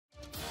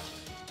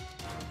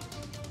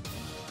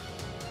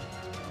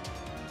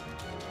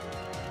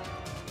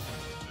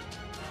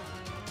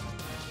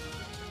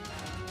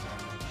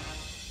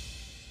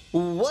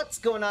What's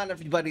going on,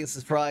 everybody? This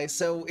is Fry.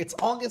 So it's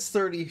August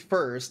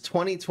 31st,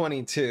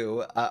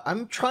 2022.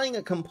 I'm trying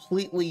a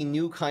completely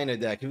new kind of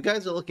deck. If you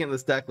guys are looking at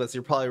this deck list,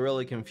 you're probably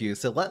really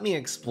confused. So let me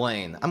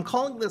explain. I'm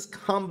calling this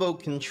Combo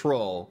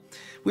Control.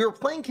 We were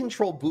playing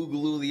Control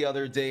Boogaloo the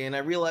other day, and I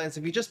realized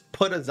if you just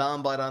put a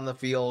Zombot on the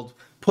field,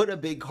 put a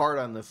big card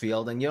on the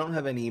field, and you don't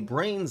have any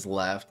brains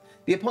left,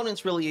 the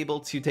opponent's really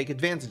able to take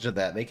advantage of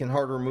that. They can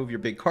hard remove your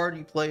big card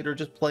you played or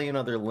just play in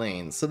other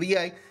lanes. So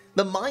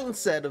the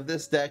mindset of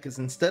this deck is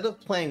instead of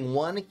playing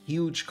one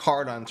huge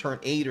card on turn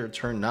 8 or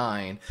turn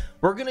 9,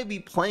 we're going to be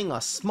playing a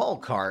small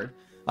card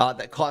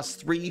that costs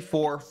 3,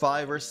 4,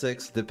 5, or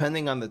 6,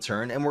 depending on the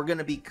turn, and we're going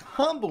to be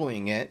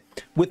comboing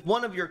it with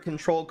one of your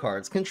control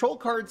cards. Control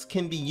cards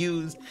can be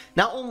used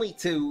not only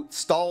to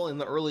stall in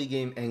the early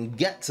game and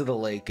get to the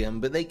late game,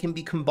 but they can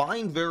be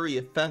combined very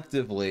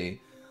effectively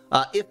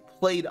if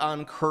played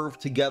on curve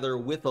together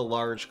with a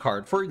large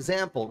card. For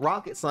example,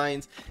 Rocket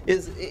Science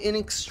is an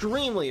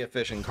extremely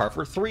efficient card.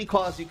 For 3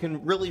 costs, you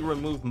can really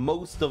remove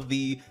most of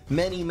the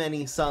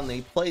many sun they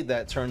played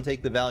that turn,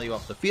 take the value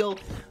off the field.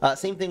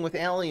 Same thing with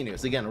Alien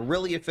News. Again, a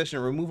really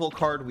efficient removal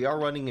card. We are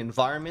running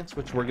environments,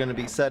 which we're going to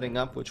be setting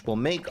up, which will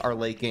make our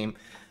late game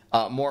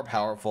more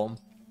powerful.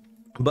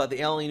 But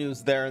the Alien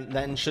News there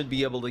then should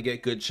be able to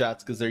get good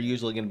shots because they're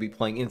usually going to be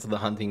playing into the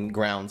hunting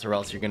grounds, or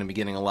else you're going to be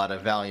getting a lot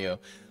of value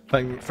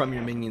from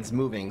your minions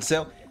moving.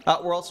 So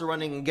we're also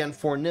running again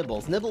for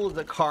Nibbles. Nibble is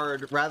a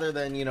card rather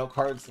than,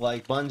 cards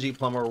like Bungee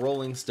Plum or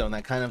Rolling Stone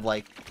that kind of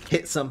like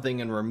hit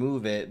something and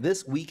remove it.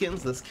 This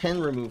weakens. This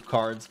can remove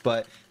cards,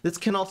 but this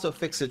can also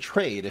fix a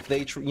trade. If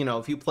they,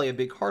 if you play a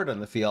big card on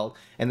the field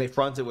and they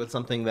front it with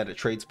something that it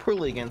trades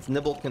poorly against,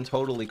 Nibble can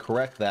totally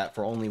correct that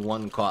for only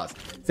 1 cost.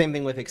 Same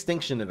thing with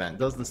Extinction Event.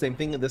 Does the same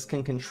thing. This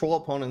can control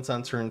opponents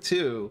on turn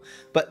 2,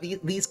 but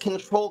these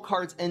control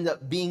cards end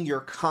up being your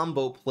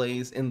combo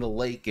plays in the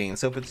late game.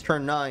 So if it's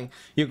turn 9,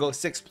 you go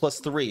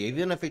 6+3.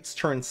 Even if it's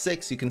turn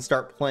 6, you can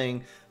start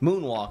playing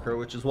Moonwalker,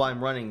 which is why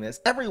I'm running this.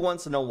 Every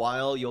once in a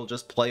while, you'll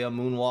just play a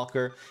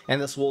Moonwalker,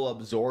 and this will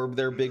absorb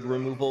their big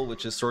removal,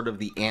 which is sort of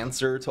the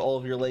answer to all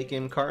of your late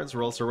game cards.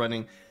 We're also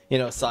running,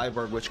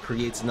 Cyborg, which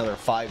creates another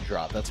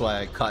 5-drop. That's why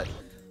I cut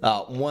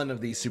one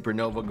of these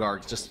Supernova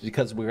Guards, just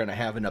because we're going to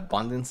have an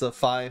abundance of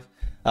 5.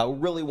 We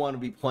really want to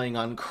be playing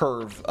on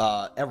curve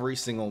every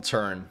single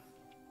turn,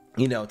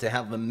 to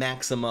have the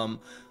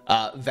maximum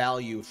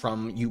value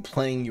from you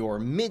playing your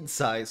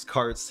mid-sized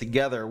cards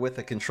together with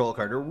a control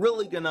card. We're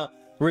really going to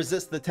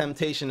resist the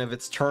temptation if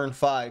it's turn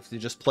 5 to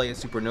just play a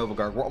Supernova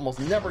Guard. We're almost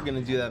never going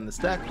to do that in this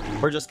deck.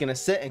 We're just going to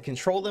sit and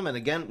control them, and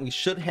again, we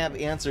should have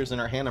answers in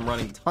our hand. I'm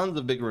running tons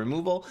of big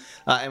removal,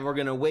 and we're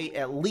going to wait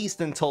at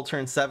least until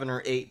turn 7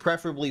 or 8,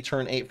 preferably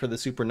turn 8 for the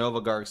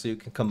Supernova Guard, so you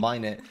can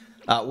combine it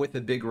with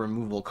a big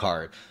removal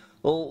card.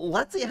 Well,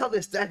 let's see how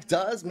this deck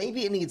does.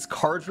 Maybe it needs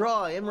card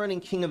draw. I am running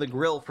King of the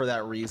Grill for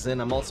that reason.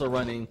 I'm also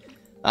running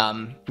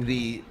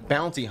the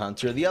Bounty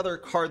Hunter. The other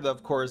card that,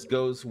 of course,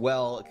 goes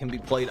well, it can be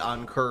played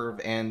on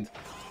curve and,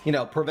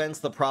 prevents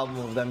the problem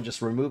of them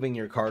just removing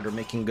your card or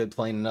making good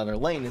play in another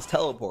lane is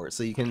Teleport.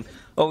 So you can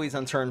always,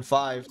 on turn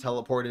 5,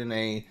 teleport in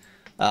a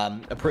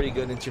pretty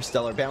good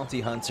Interstellar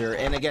Bounty Hunter.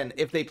 And again,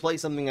 if they play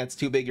something that's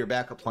too big, your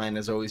backup plan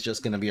is always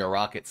just going to be a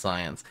Rocket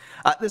Science.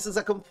 This is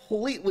a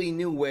completely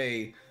new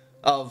way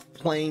of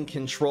playing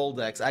control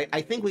decks.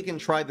 I think we can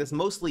try this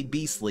mostly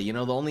Beastly. The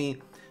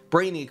only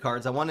brainy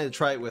cards, I wanted to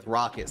try it with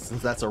Rocket,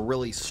 since that's a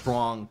really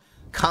strong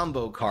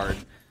combo card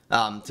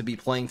to be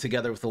playing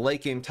together with the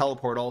late game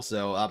Teleport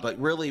also. But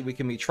really, we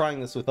can be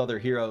trying this with other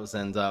heroes,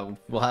 and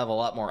we'll have a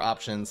lot more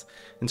options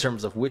in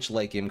terms of which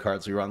late game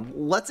cards we run.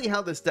 Let's see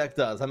how this deck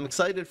does. I'm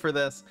excited for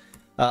this.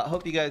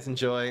 Hope you guys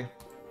enjoy.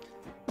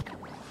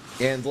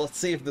 And let's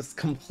see if this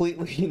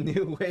completely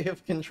new way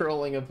of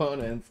controlling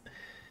opponents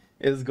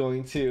is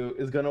going to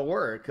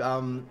work.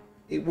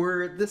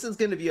 This is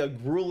going to be a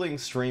grueling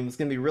stream. It's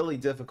going to be really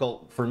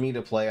difficult for me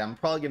to play. I'm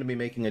probably going to be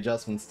making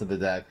adjustments to the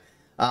deck.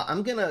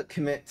 I'm going to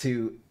commit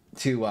to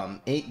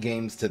 8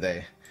 games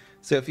today.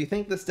 So if you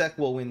think this deck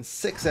will win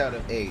 6 out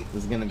of 8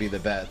 is going to be the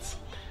bets.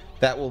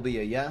 That will be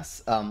a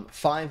yes.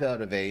 5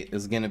 out of 8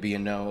 is going to be a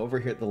no over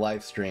here at the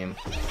live stream.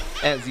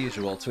 As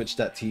usual,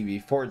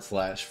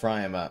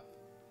 twitch.tv/FryEmUp.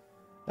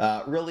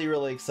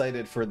 Really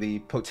excited for the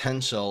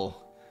potential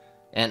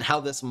and how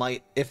this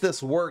might, if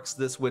this works,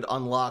 this would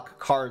unlock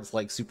cards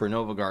like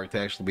Supernova Guard to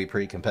actually be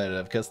pretty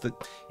competitive, because it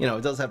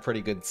does have pretty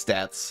good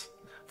stats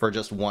for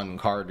just one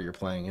card you're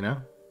playing,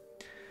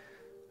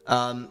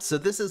 So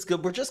this is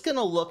good. We're just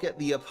gonna look at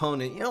the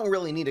opponent. You don't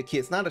really need a key.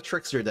 It's not a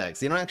trickster deck,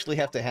 so you don't actually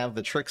have to have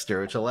the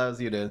trickster, which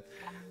allows you to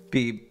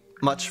be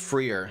much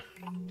freer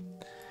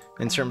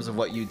in terms of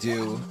what you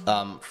do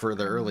for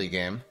the early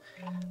game.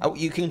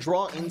 You can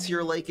draw into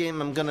your late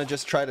game. I'm gonna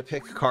just try to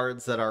pick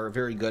cards that are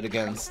very good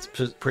against,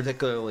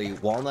 particularly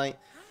Wall Knight.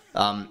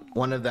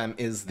 One of them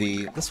is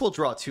this will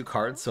draw 2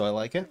 cards, so I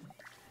like it.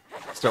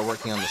 Start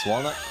working on this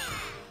Walnut.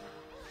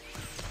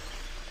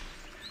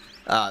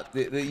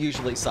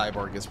 Usually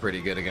Cyborg is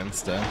pretty good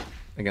against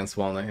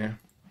Walnut here.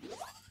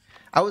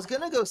 I was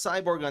gonna go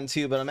Cyborg on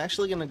 2, but I'm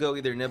actually gonna go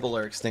either Nibble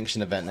or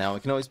Extinction Event now.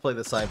 We can always play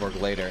the Cyborg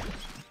later.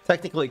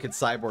 Technically, could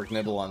Cyborg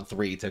Nibble on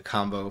 3 to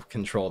combo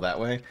control that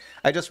way.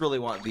 I just really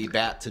want the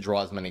Bat to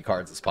draw as many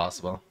cards as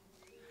possible.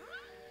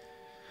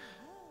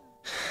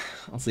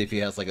 Let's see if he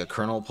has like a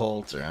Kernel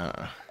Pult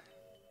or...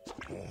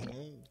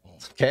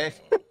 Okay.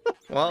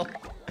 Well,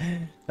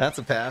 that's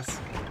a pass.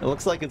 It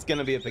looks like it's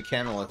gonna be a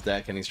Picanolith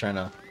deck, and he's trying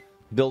to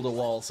build a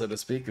wall, so to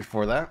speak,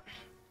 before that.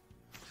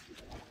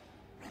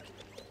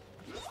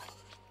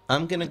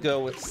 I'm gonna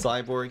go with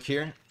Cyborg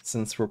here,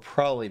 since we're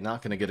probably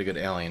not gonna get a good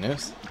Alien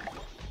News.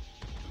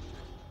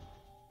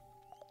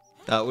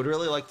 Would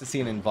really like to see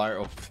an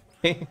Enviro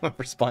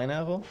for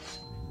Spineapple.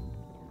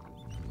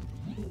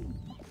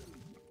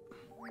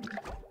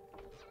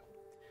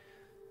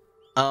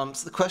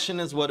 So the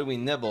question is, what do we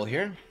nibble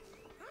here?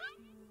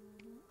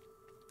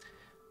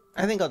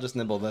 I think I'll just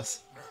nibble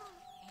this.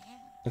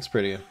 Looks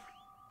pretty good.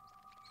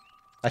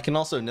 I can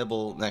also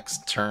nibble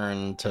next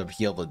turn to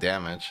heal the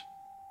damage.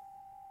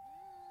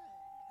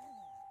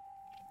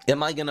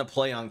 Am I gonna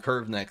play on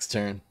curve next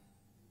turn?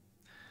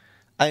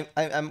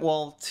 I'm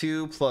well,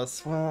 2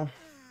 plus, well...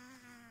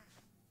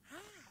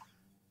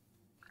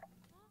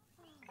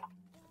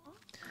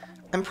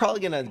 I'm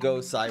probably gonna go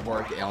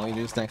Cyborg Alien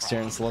News next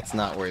turn, so let's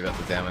not worry about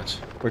the damage.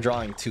 We're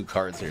drawing 2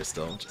 cards here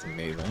still, which is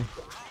amazing.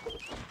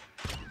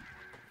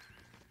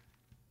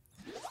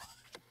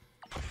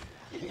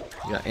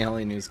 We got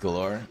Alien News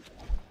galore.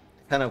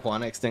 Kind of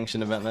want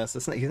Extinction Event this.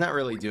 He's not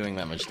really doing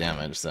that much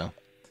damage, so...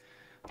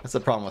 That's the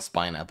problem with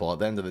Spineapple. At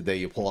the end of the day,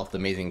 you pull off the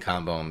amazing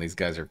combo, and these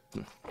guys are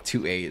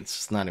 2-8. It's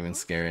just not even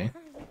scary.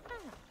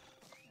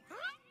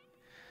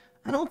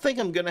 I don't think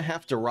I'm gonna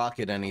have to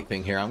rocket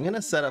anything here. I'm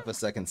gonna set up a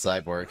second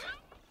Cyborg.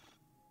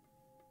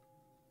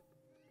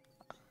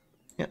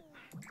 Yep.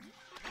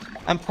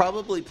 I'm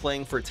probably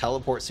playing for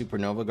Teleport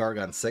Supernova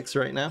Garg on 6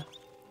 right now.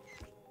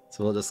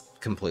 So we'll just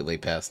completely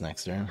pass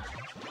next turn.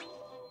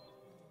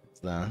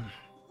 It's done.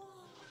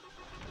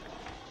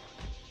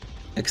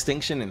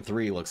 Extinction in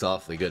 3 looks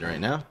awfully good right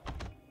now.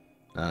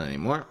 Not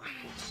anymore.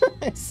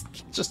 It's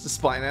just a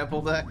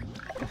Spineapple deck.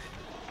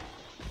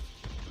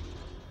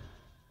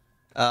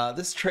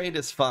 This trade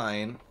is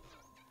fine.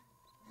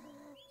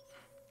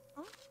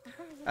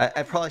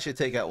 I probably should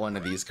take out one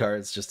of these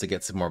cards just to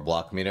get some more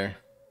block meter.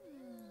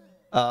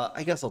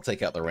 I guess I'll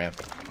take out the ramp.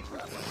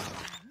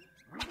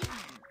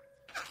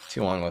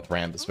 2-1 with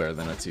ramp is better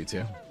than a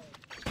 2-2.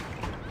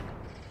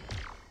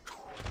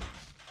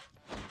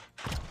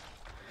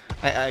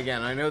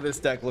 Again, I know this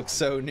deck looks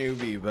so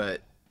newbie, but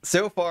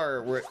so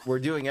far we're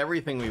doing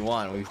everything we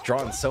want. We've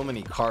drawn so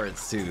many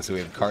cards too, so we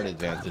have card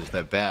advantage.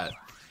 That bat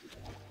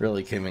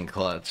really came in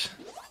clutch.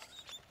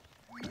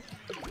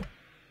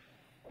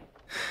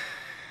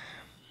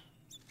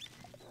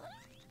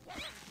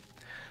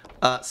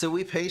 So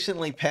we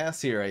patiently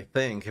pass here, I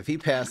think. If he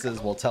passes,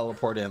 we'll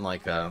teleport in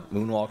like a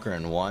Moonwalker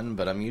in 1,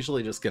 but I'm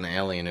usually just gonna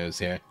Alien Ooze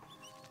here.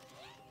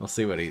 We'll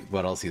see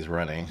what else he's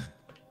running.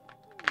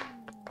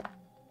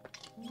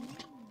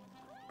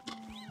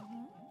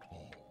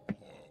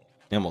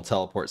 And we'll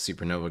teleport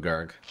Supernova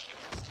Garg.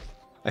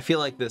 I feel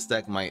like this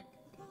deck might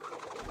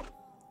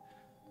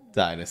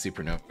die to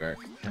Supernova Garg.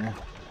 Okay.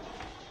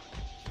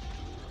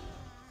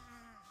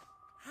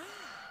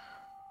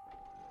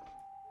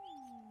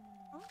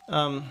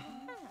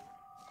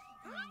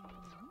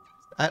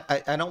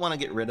 I don't want to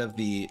get rid of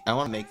the... I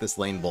want to make this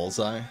lane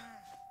Bullseye.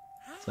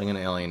 So I'm going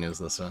to Alien Ooze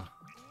this one.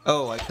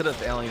 Oh, I could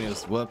have Alien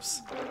Oozed...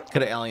 Whoops.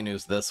 Could have Alien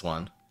Oozed this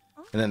one.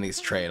 And then these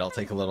trade. I'll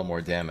take a little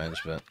more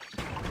damage, but...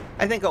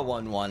 I think a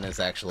 1-1 is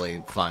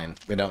actually fine.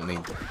 We don't need...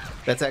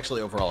 That's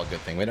actually overall a good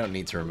thing. We don't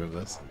need to remove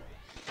this.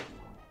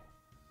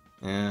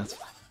 Yeah, it's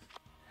fine.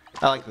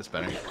 I like this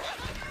better.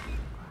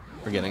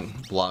 We're getting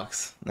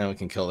blocks. Now we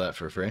can kill that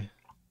for free.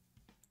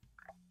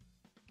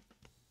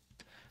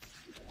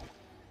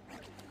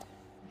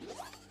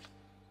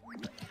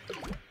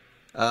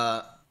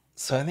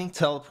 So I think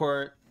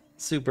Teleport,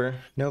 Super,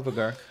 Nova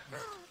Garg.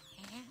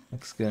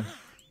 Looks good.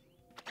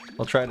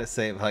 We'll try to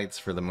save heights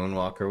for the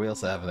Moonwalker. We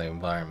also have the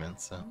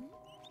environment, so...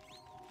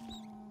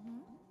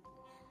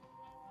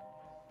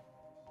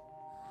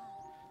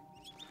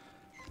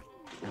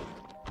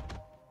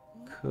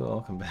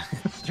 Cool, come back.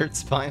 Third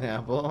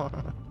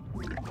Spineapple.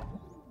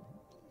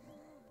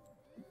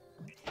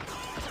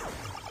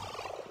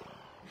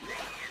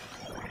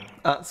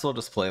 So we'll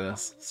just play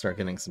this. Start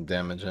getting some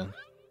damage in.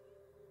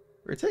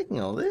 We're taking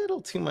a little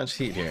too much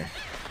heat here.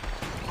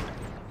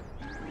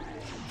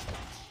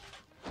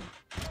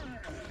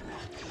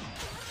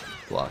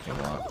 Block and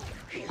block.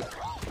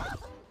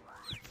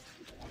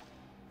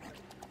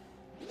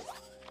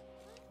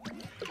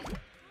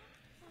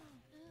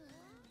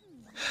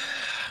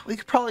 We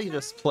could probably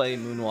just play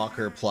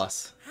Moonwalker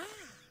plus.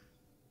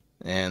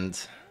 And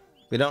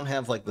we don't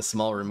have like the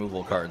small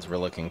removal cards we're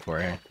looking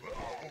for here.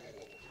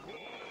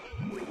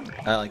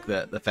 I like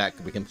the fact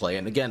that we can play,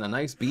 and again, a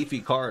nice beefy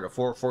card, a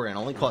 4/4, and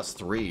only costs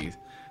 3.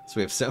 So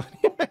we have so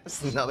many.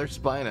 It's another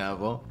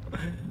Spineapple.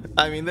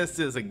 I mean, this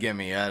is a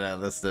gimme.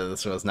 This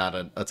was not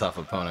a tough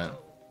opponent.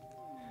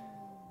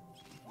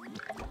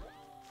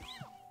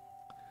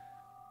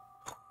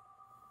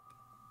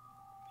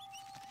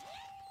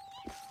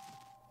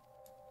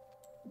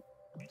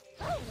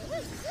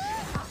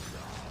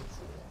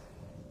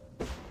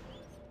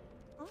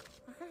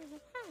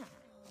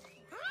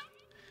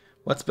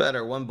 What's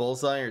better, 1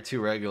 bullseye or 2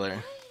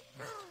 regular?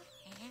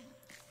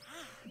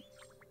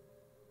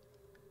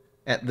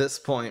 At this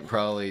point,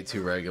 probably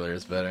 2 regular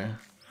is better.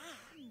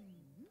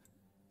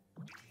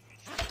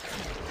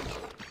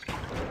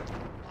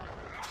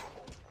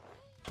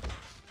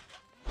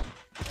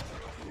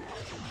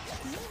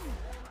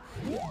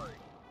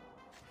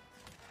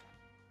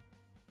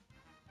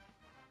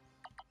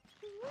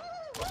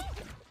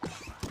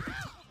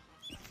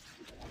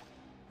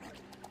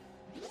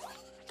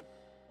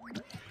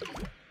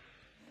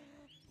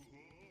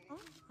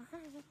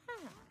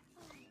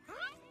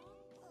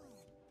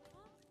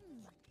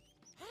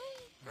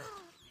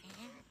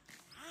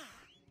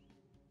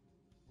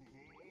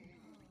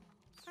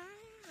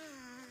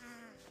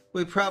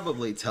 We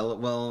probably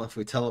well, if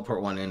we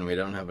teleport one in, we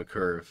don't have a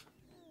curve.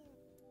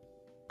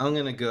 I'm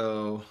gonna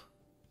go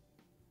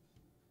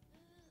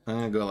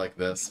like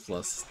this,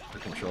 plus the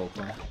control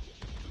plane.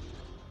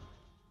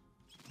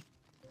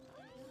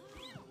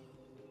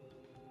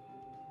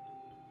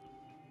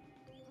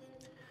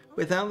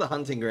 Without the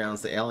hunting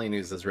grounds, the alien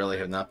oozes really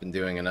have not been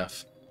doing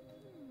enough.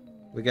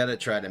 We gotta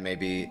try to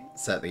maybe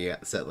set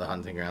the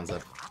hunting grounds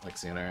up like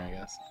sooner, I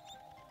guess.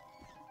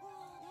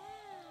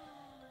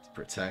 To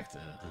protect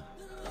it.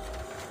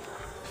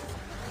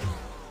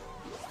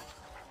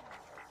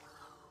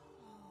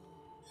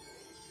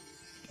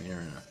 Fair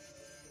enough.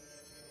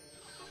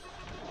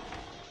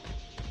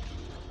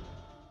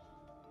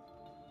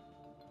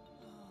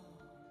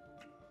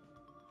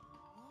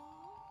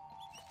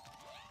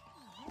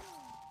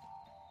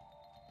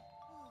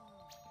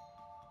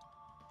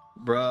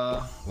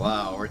 Bruh.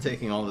 Wow, we're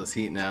taking all this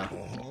heat now.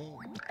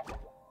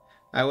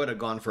 I would have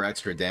gone for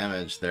extra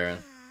damage there.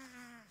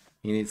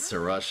 He needs to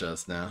rush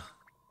us now.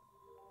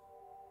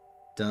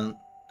 Dun.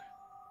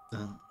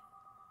 Dun.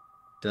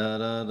 Da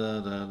da da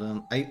da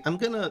dun. I'm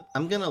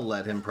gonna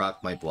let him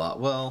proc my block.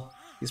 Well,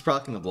 he's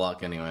procking the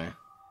block anyway.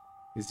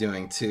 He's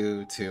doing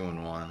 2, 2,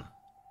 and 1.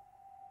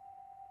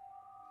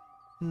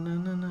 No,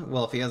 no, no.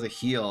 Well, if he has a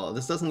heal,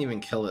 this doesn't even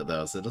kill it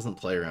though, so it doesn't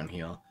play around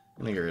heal.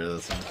 I'm gonna get rid of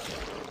this one.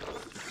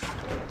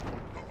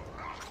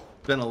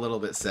 Been a little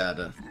bit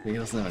sad. He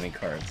doesn't have any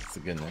cards. It's a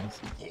good news.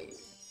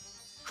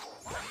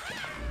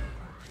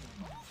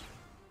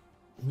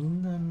 No,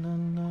 no, no,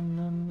 no,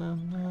 no, no,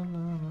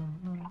 no,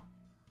 no.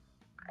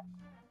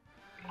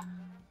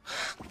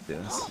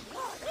 Yes.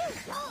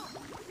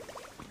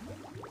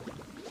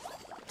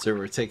 So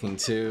we're taking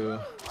 2.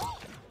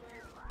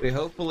 We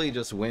hopefully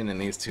just win in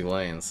these 2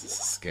 lanes. This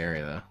is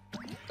scary though.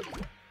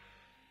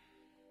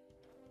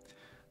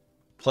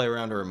 Play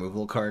around a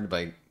removal card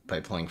by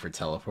playing for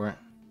teleport.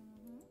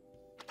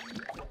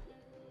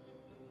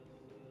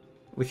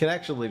 We could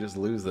actually just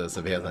lose this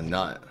if he has a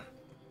nut.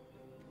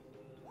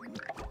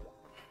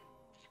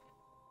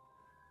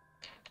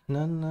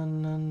 No, no,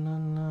 no, no,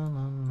 no,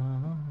 no,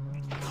 no.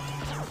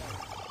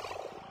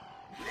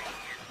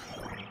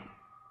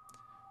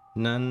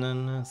 No, no,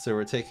 no. So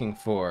we're taking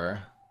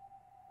 4.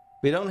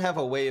 We don't have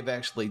a way of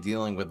actually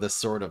dealing with this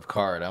sort of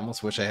card. I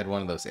almost wish I had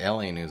one of those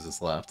alien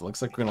oozes left. It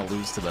looks like we're going to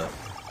lose to the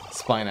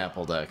Spine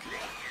Apple deck.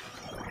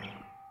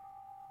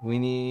 We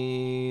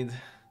need...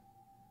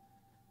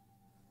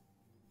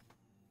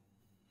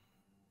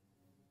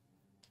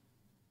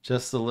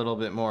 just a little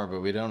bit more,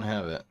 but we don't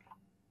have it.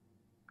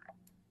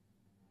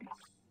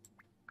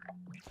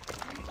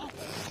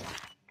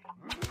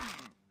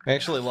 I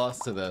actually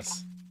lost to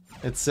this.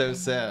 It's so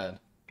sad.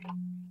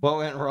 What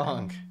went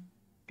wrong?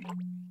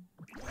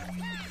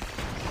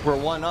 We're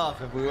 1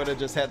 off. If we would have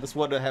just had this,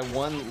 would have had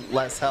 1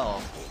 less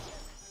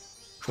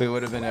health, we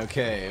would have been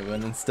okay,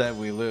 but instead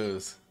we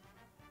lose.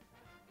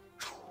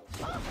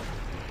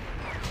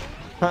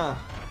 Huh.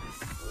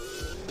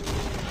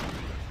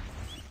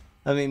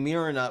 I mean,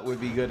 Mirror Nut would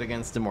be good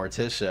against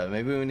Immorticia.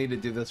 Maybe we need to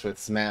do this with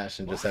Smash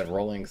and just have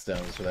Rolling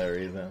Stones for that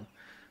reason.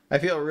 I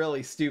feel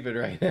really stupid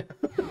right now.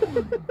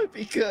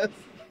 Because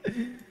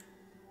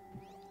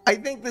I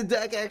think the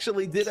deck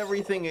actually did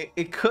everything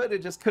it could.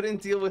 It just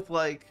couldn't deal with,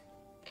 like...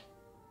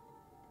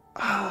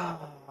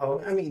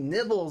 Oh, I mean,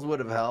 Nibbles would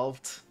have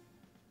helped.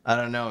 I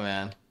don't know,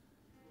 man.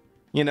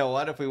 You know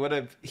what? If we would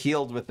have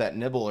healed with that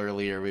Nibble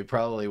earlier, we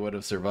probably would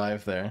have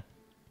survived there.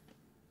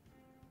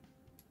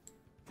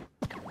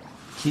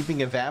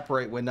 Keeping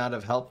Evaporate would not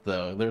have helped,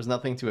 though. There's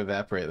nothing to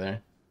evaporate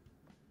there.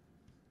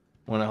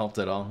 Wouldn't have helped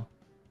at all.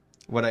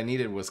 What I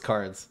needed was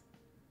cards.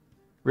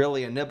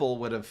 Really, a Nibble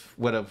would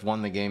have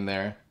won the game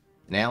there.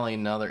 An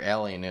Alien, another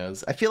Alien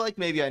Ooze. I feel like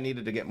maybe I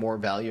needed to get more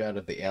value out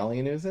of the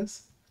Alien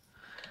Oozes.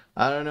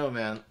 I don't know,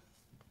 man.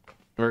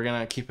 We're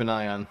gonna keep an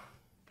eye on.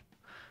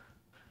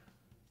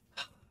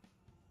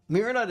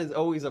 Mirror Nut is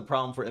always a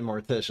problem for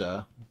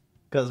Immorticia.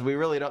 Because we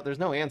really don't... there's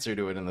no answer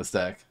to it in this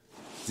deck.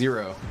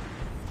 0.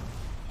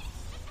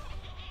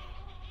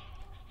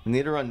 We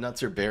need to run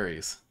nuts or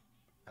berries.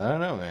 I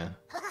don't know, man.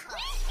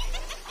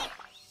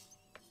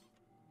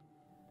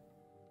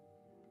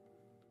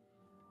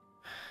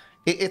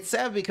 It's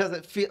sad because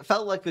it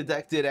felt like the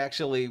deck did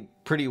actually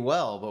pretty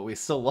well, but we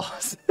still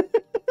lost.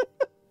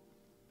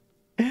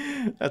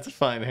 That's a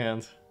fine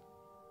hand.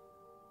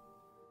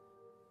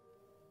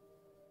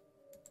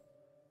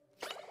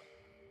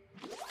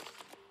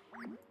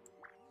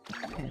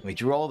 We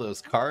drew all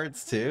those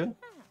cards too?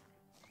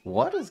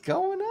 What is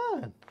going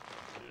on?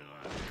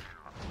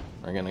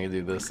 We're gonna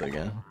do this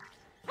again.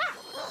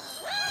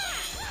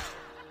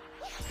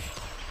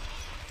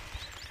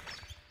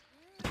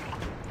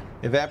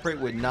 Evaporate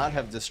would not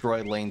have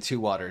destroyed lane 2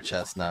 Water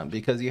Chestnut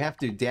because you have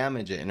to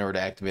damage it in order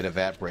to activate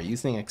Evaporate.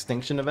 Using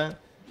Extinction Event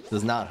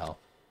does not help.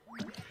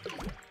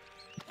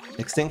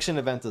 Extinction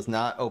Event does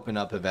not open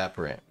up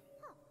Evaporate.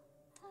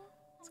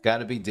 It's got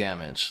to be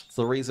damage. It's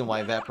the reason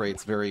why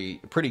Evaporate's a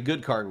pretty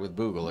good card with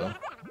Boogaloo.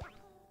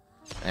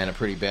 And a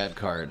pretty bad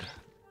card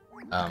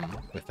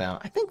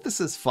without. I think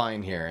this is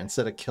fine here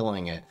instead of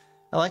killing it.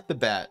 I like the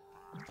bat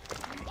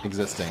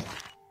existing.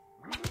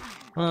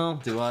 Well,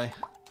 do I?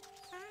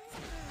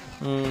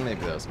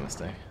 Maybe that was a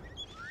mistake.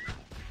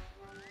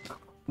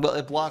 Well,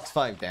 it blocks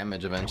 5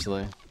 damage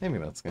eventually. Maybe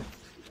that's good.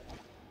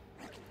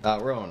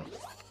 Rowan.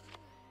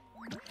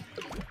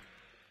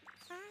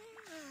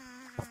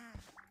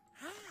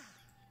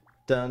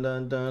 Dun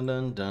dun dun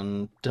dun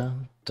dun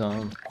dun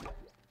dun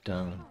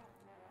dun.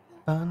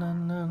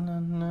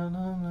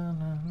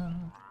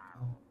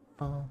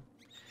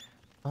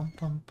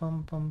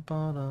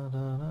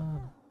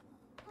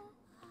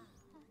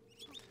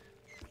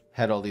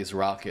 Had all these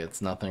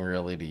rockets, nothing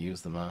really to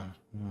use them on.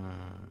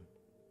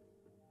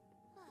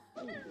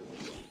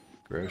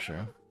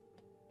 Grocer.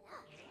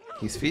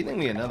 He's feeding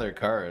me another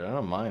card. I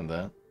don't mind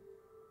that.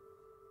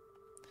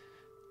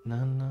 No,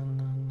 no,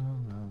 no, no,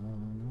 no,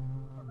 no.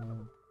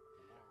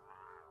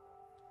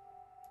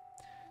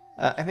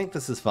 I think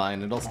this is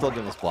fine. It'll still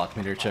give us block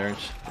meter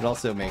charge. It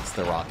also makes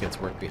the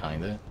rockets work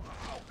behind it.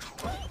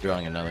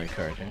 Drawing another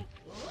card here.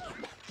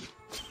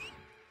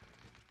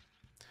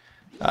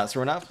 So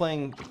we're not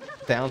playing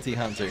Bounty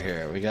Hunter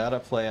here. We gotta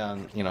play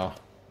on, you know,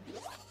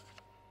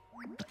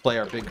 play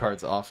our big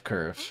cards off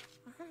curve.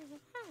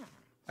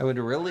 I would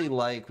really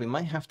like, we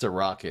might have to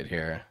rocket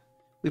here.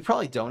 We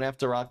probably don't have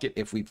to rocket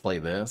if we play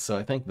this, so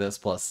I think this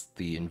plus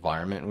the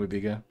environment would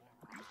be good.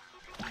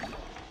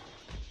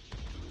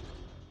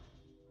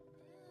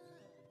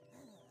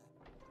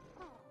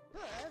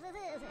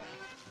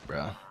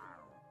 Bruh.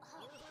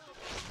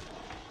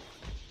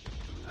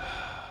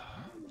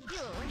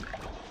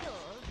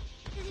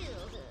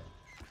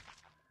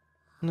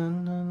 No,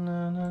 no,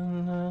 no, no,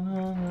 no,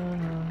 no,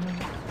 no.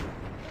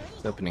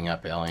 It's opening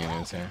up Alien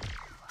News here.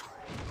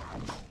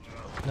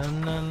 No,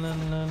 no, no,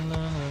 no, no,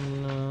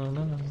 no,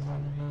 no, no.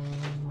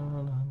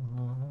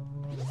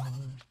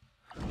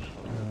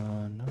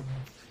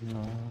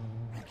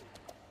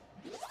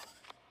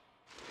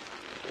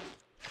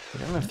 We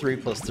don't have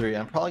 3/3.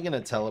 I'm probably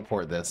gonna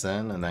teleport this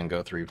in and then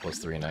go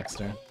 3/3 next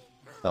turn.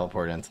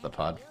 Teleport into the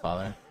pod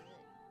father.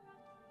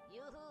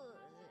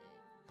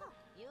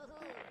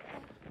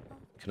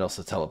 Could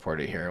also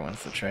teleport it here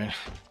once the trade.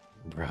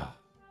 Bro.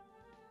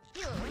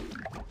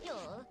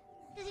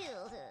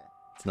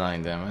 It's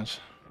 9 damage.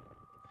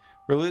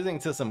 We're losing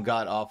to some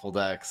god-awful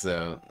decks,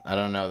 so I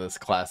don't know, this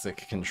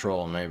classic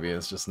control maybe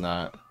is just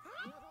not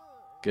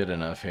good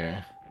enough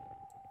here.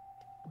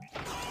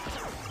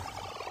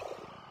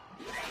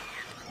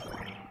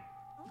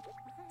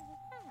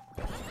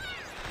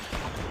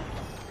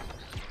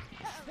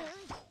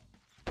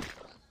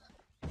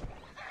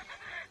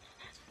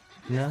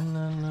 No,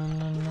 no, no,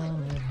 no, no,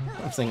 no.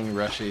 I'm singing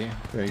Rushy.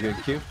 Very good,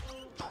 Q.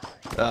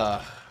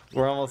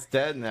 We're almost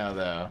dead now,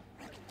 though.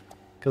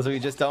 Because we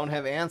just don't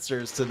have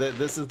answers to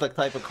this is the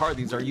type of card,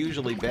 these are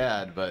usually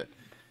bad, but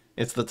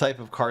it's the type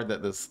of card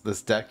that this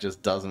deck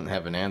just doesn't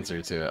have an answer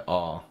to at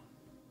all.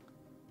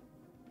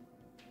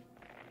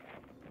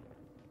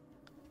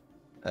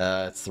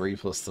 It's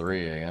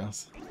 3/3, I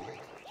guess.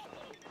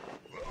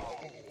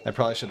 I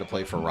probably should have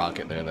played for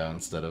Rocket there, though,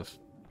 instead of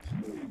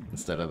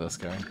this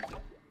card.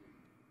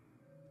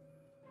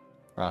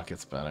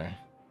 Rocket's better.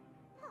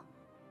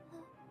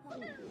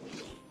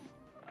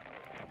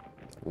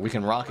 We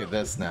can rocket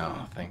this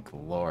now, thank the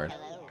Lord.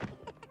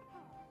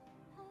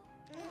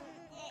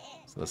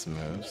 So this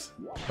moves.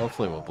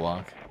 Hopefully we'll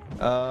block.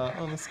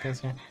 Oh, this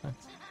guy's here.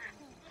 Nice.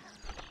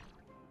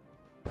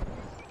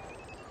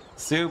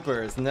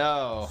 Supers,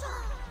 no!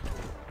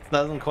 This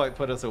doesn't quite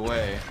put us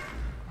away.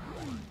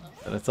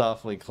 But it's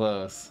awfully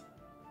close.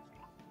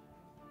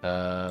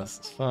 This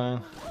is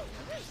fine.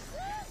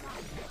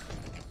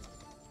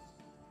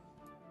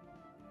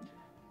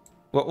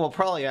 We'll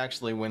probably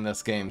actually win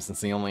this game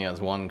since he only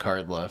has 1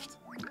 card left.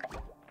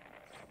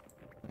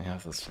 We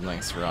have this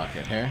nice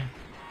rocket here.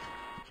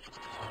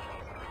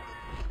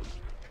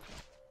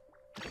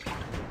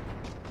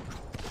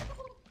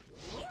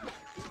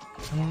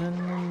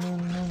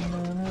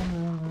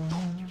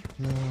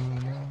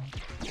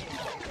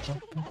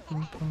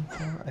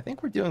 I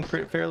think we're doing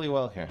fairly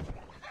well here.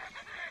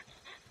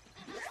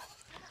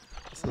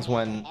 This is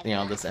when, you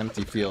know, this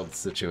empty field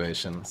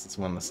situation, this is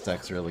when the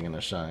deck's really going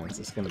to shine. So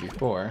it's going to be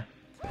 4/3.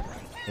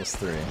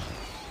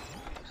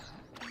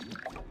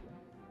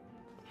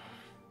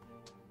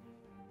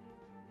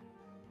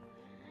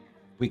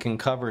 We can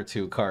cover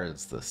 2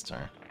 cards this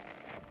turn.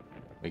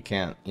 We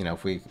can't, you know,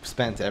 if we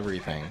spent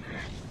everything,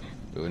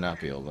 we would not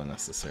be able to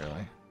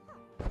necessarily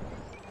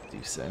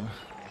do so.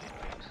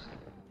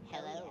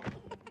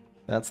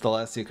 That's the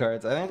last two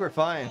cards. I think we're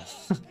fine.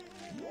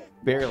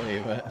 Barely,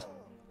 but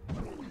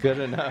good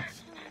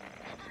enough.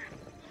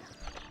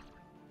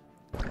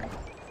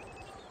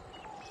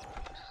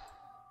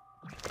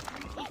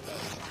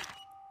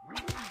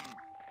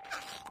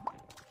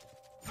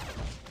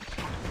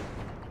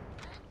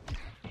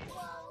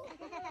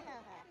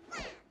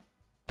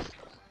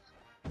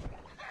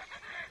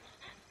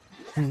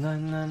 Na,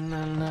 na, na,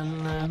 na, na,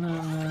 na, na, na,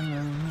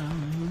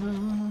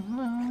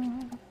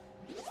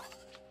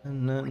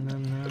 na,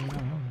 na.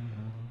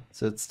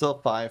 So it's still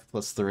 5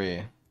 plus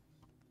 3.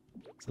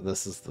 So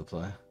this is the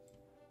play.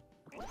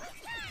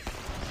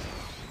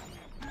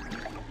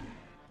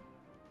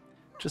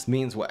 Just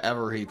means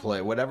whatever he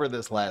play, whatever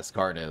this last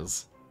card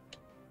is,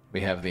 we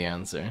have the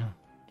answer.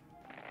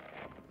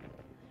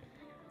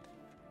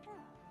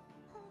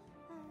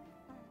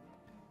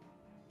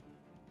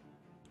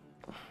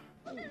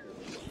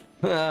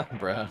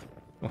 Bruh.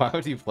 Why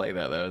would you play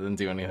that though? It didn't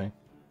do anything.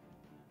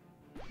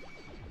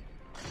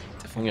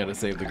 Definitely gotta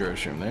save the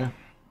grocery room there.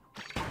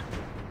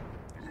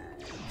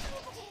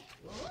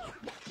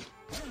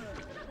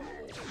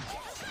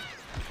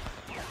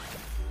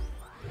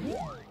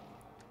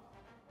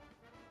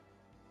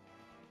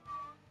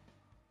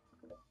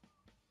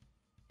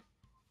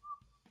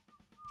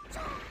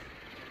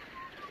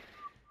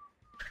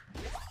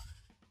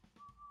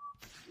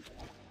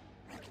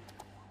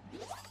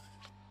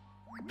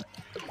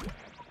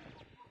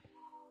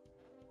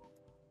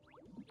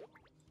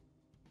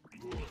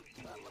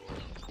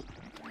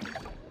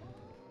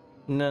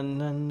 Na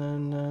na na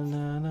na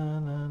na na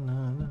na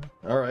na.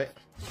 All right.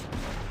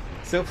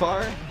 So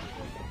far,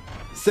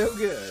 so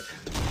good.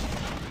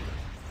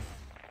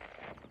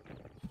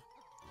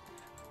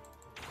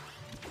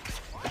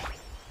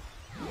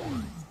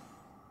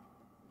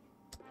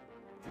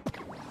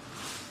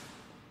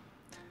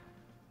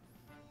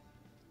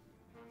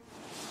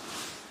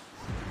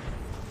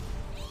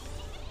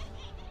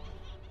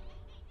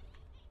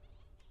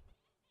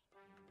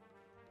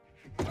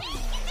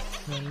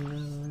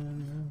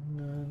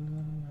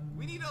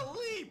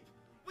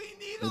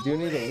 We do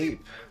need a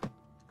leap.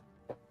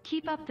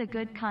 Keep up the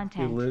good To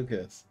content.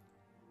 Lucas.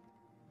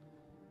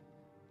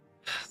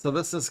 So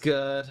this is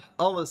good.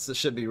 All this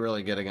should be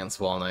really good against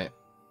Wall Knight.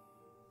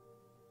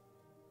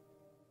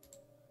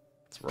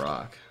 Let's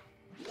rock.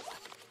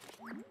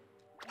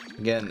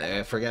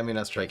 Again,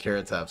 Forget-Me-Nots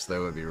Triceratops,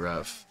 though, would be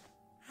rough.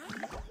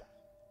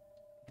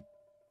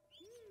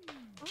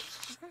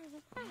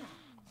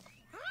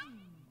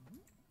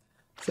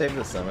 Save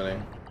the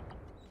summoning.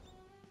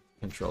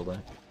 Control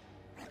deck.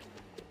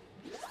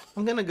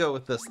 I'm gonna go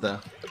with this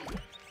though.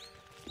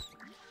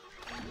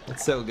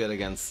 It's so good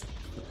against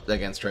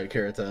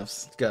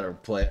Triceratops. Gotta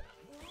play it.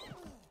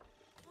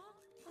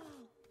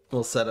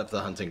 We'll set up the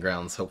hunting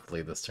grounds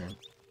hopefully this turn.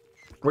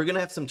 We're gonna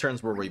have some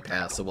turns where we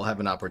pass, so we'll have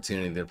an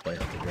opportunity to play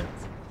hunting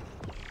grounds.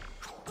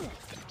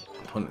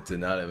 Opponent did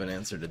not have an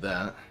answer to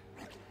that.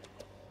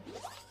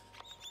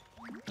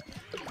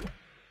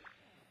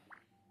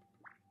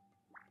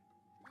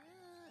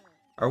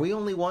 Are we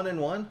only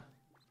 1-1?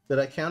 Did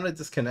I count a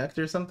disconnect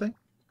or something?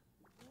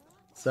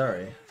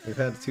 Sorry, we've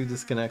had 2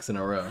 disconnects in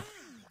a row.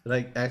 Did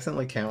I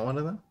accidentally count one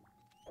of them?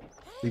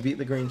 We beat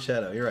the Green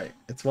Shadow, you're right.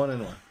 It's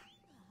 1-1. I'm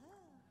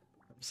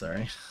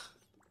sorry.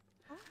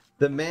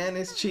 The man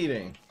is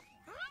cheating.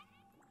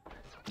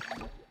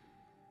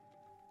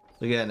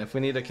 Again, if we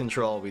need a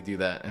control, we do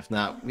that. If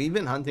not, we've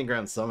been hunting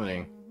ground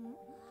summoning.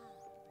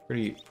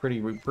 Pretty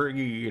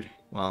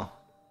well.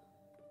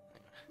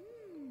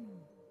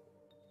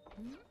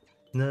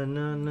 No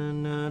no no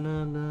no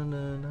no no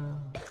no no.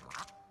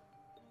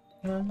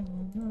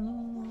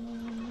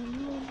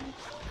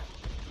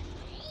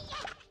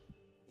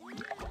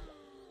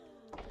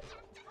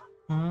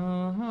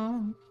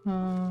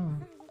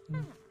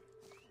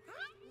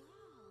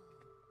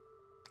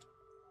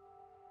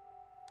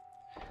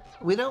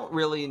 We don't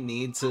really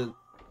need to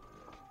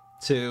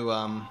sorry,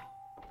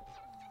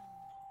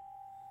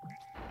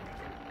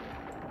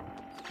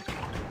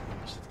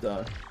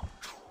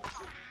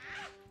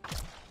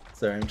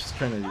 I'm just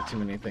trying to do too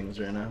many things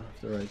right now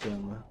to write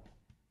down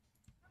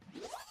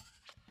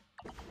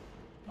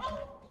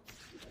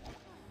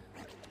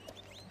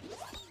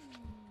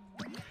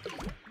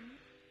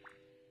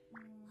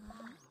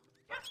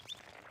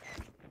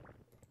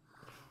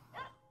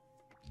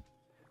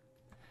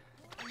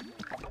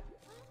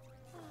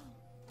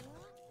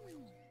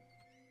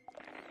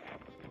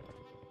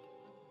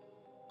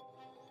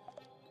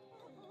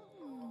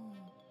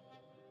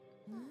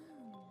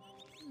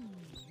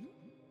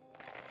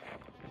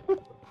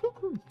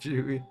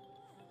Chewy.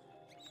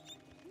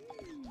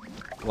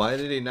 Why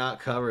did he not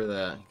cover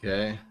that?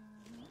 Okay.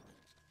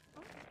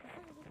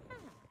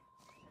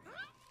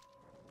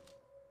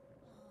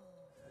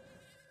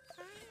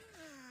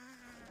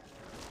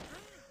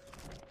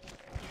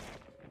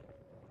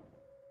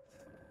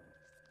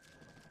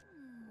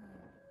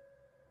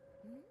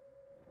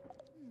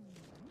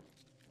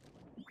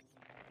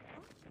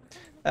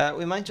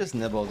 We might just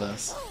nibble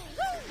this.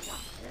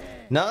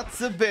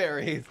 Nuts of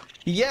berries.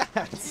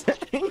 Yes.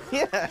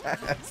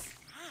 Yes.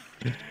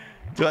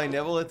 Do I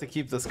nibble it to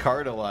keep this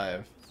card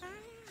alive?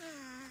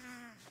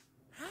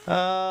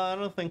 I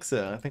don't think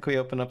so. I think we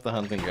open up the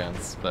hunting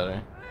grounds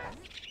better.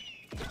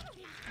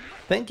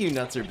 Thank you,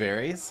 Nuts or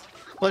Berries.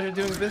 Pleasure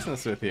doing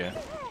business with you.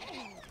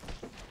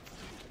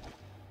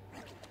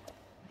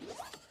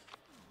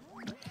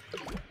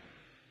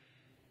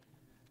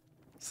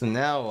 So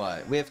now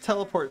what? We have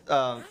teleport,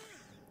 and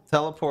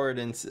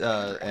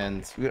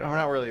we're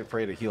not really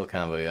afraid of heal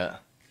combo yet.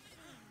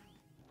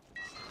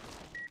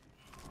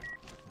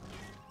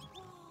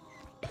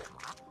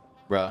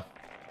 Bruh.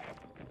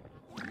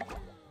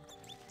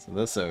 So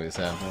this always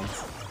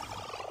happens.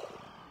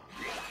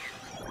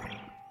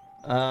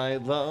 I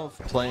love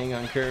playing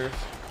on curve.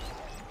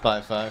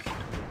 5-5.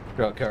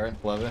 Draw a card.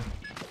 Love it.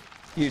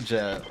 Huge,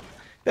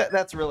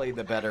 that's really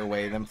the better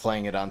way than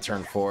playing it on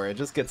turn 4. It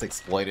just gets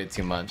exploited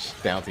too much.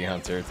 Bounty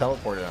Hunter.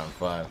 Teleported on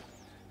 5.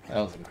 That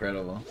was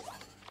incredible.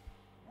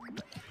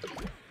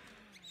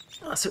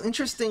 So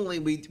interestingly,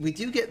 we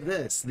do get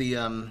this.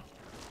 The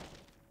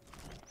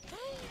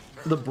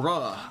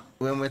bruh.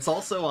 When it's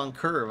also on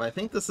curve, I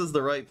think this is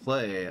the right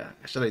play.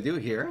 Should I do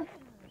it here?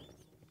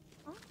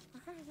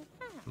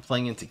 I'm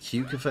playing into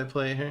Cuke if I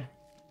play here.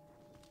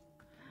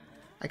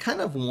 I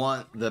kind of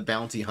want the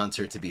Bounty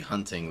Hunter to be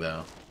hunting,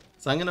 though.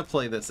 So I'm going to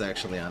play this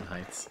actually on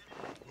Heights.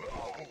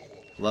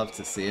 Love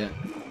to see it.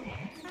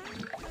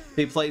 If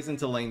he plays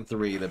into lane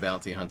 3, the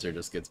Bounty Hunter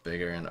just gets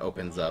bigger and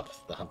opens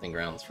up the hunting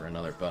grounds for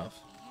another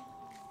buff.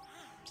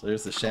 So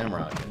there's the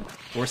Shamrock.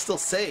 We're still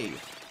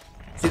safe.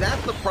 See,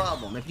 that's the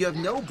problem. If you have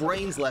no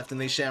brains left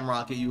and they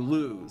Shamrock it, you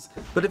lose.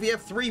 But if you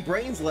have 3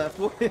 brains left,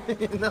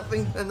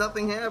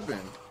 nothing happened.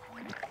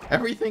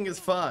 Everything is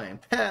fine.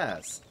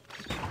 Pass.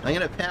 I'm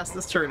gonna pass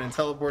this turn and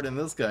teleport in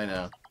this guy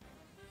now.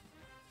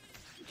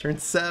 Turn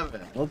 7.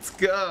 Let's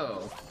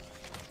go.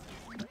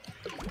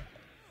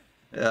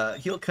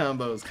 Heal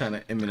combo is kind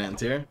of imminent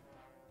here.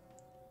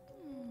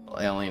 Well,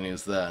 I only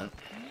used that.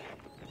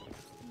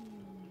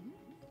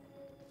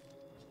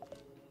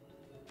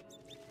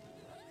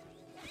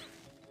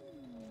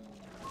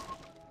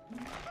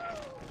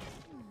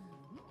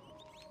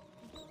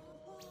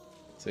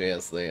 So he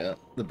has the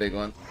big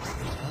one.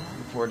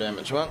 4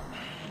 damage one.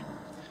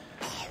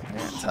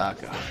 And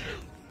Taco.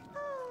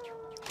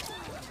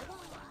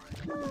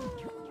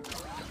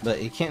 But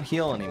he can't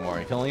heal anymore.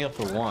 He can only heal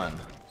for 1.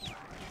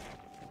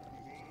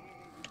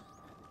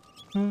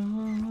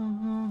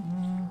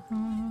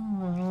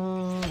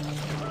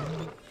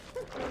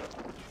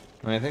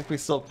 I think we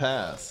still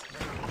pass.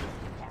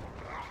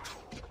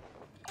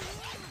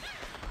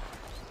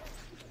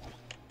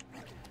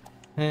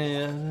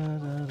 Hey,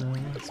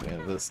 so we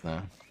have this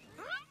now.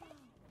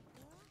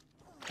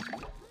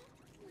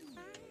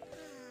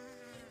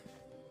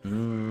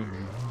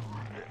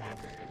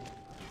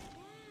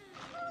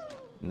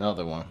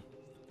 Another one.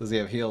 Does he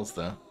have heals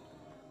though?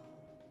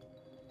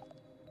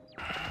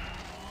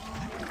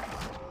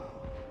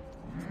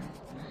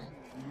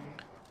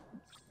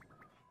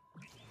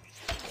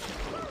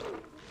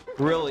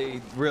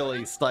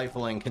 Really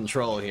stifling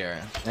control here.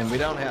 And we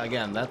don't have,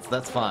 again,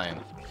 that's fine.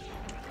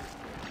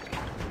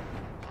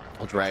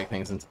 I'll drag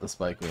things into the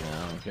spike we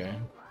now, okay.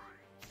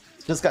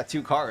 It's just got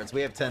 2 cards,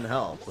 we have 10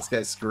 health. This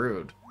guy's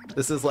screwed.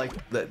 This is like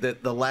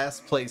the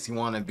last place you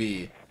want to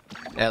be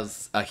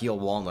as a heal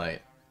Wall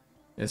Knight.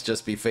 It's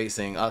just be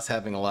facing us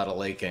having a lot of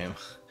late game.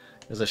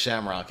 There's a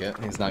Shamrocket,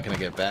 he's not gonna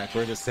get back.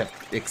 We're just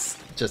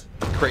just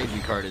crazy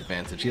card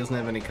advantage. He doesn't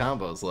have any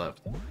combos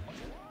left.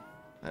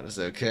 That is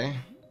okay.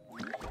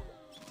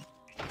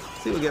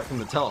 See what we get from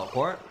the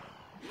teleport.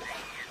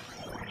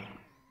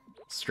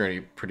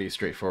 Pretty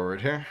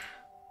straightforward here.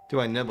 Do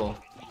I nibble?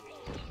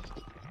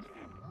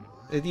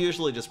 It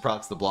usually just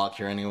procs the block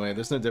here anyway.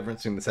 There's no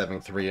difference between this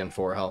having 3 and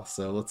 4 health,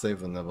 so let's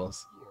save the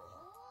nibbles.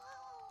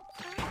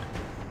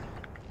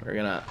 We're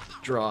gonna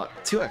draw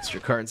 2 extra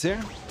cards here.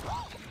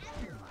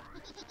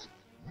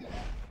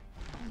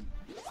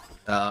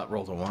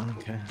 Rolled a 1,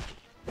 okay.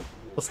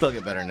 We'll still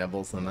get better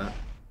nibbles than that.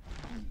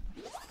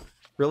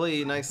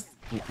 Really nice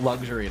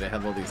luxury to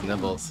have all these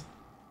nibbles.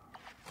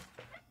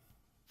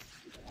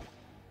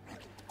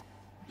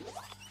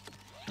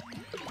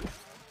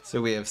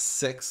 So we have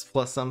 6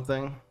 plus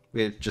something.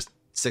 We have just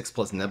 6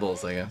 plus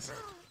nibbles, I guess.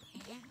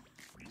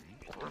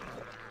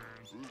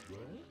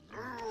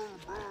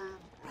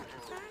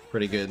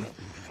 Pretty good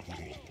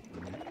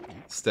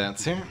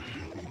stats here.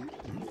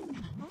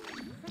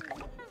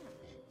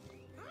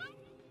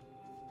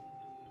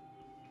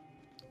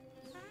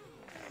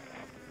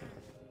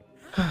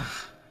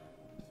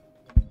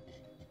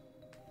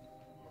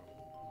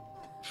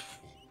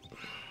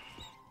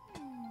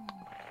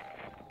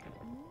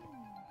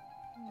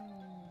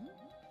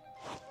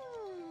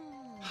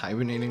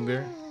 Hibernating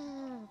bear?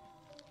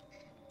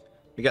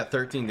 We got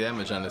 13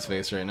 damage on his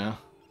face right now.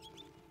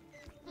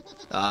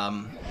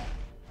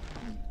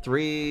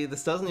 3,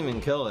 this doesn't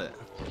even kill it.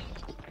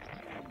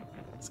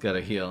 It's gotta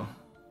heal.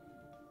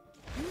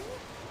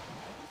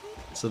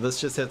 So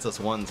this just hits us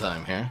 1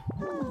 time here.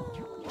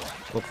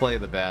 We'll play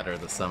the batter,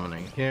 the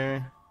summoning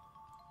here.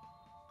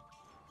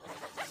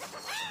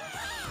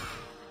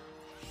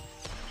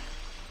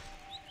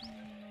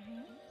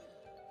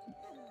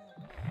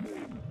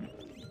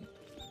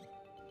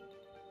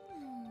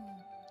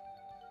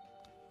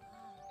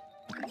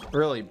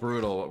 Really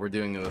brutal what we're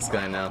doing to this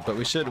guy now, but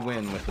we should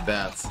win with the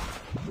bats.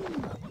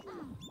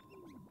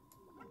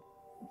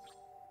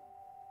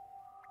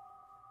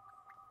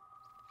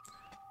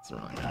 It's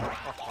really good.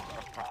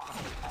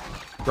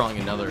 Drawing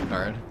another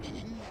card.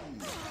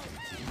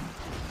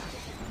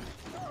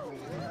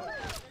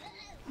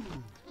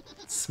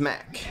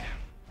 Smack.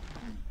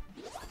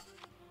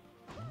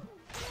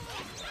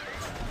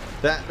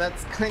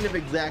 That's kind of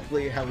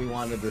exactly how we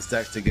wanted this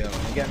deck to go.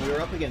 Again, we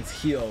were up against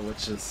heal,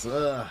 which is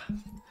a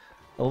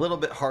little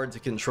bit hard to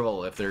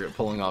control if they're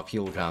pulling off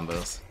heal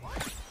combos.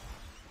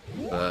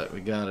 But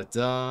we got it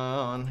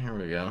done. Here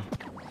we go.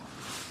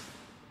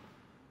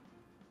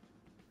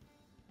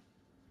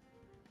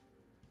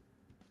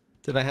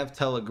 Did I have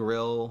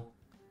Telegrill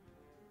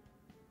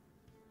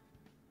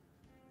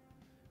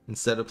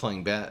instead of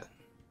playing Bat?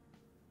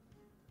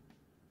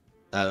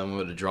 Then we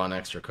would have drawn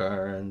extra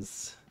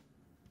cards.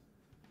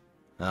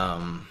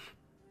 Then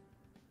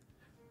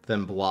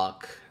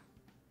block.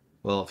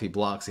 Well, if he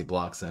blocks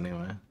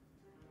anyway.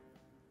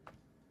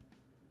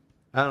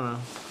 I don't know.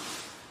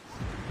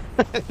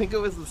 I think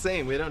it was the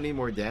same. We don't need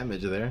more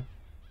damage there.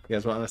 You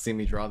guys want to see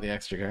me draw the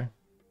extra card?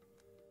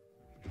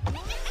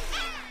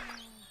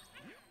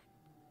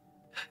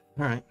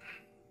 Alright.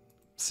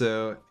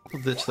 So,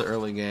 we'll ditch the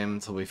early game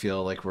until we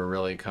feel like we're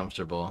really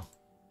comfortable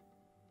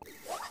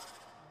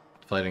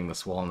fighting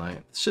this Wall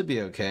Knight. This should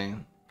be okay.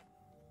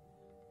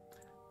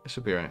 It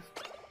should be right.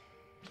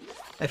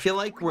 I feel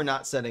like we're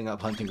not setting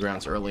up hunting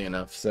grounds early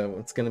enough, so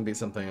it's going to be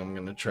something I'm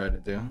going to try to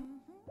do.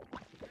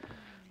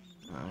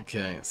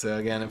 Okay, so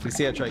again, if we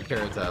see a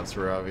Triceratops,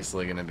 we're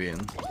obviously going to be in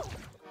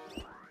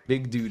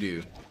big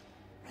doo-doo.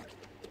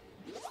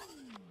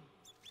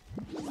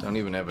 Don't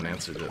even have an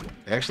answer to it.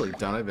 Actually,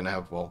 don't even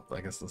have... Well,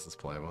 I guess this is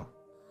playable.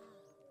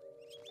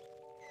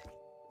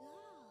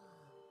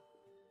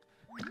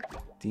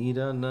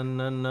 Dee-da na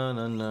na na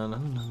na na na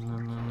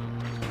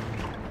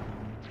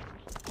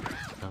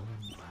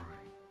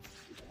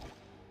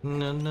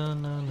na na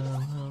na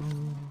na.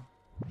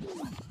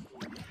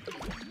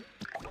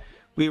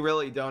 We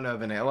really don't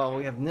have any. Well,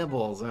 we have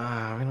nibbles. We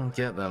don't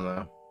get them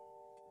though.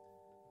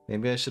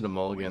 Maybe I should have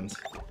mulliganed.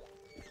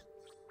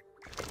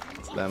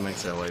 So that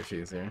makes our life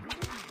easier.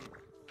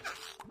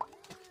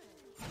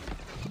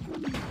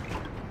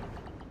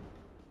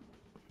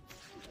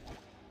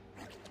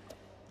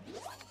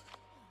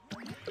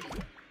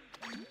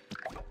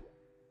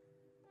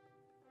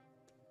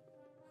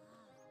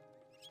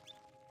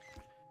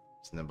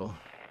 Nibble.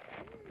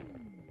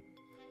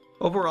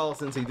 Overall,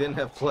 since he didn't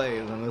have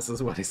plays, and this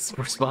is what he's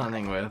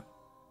responding with,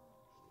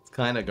 it's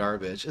kind of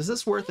garbage. Is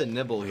this worth a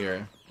nibble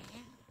here?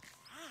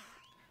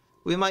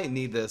 We might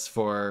need this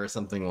for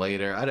something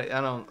later. I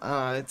don't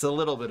it's a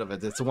little bit of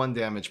it. It's 1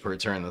 damage per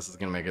turn. This is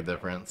gonna make a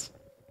difference.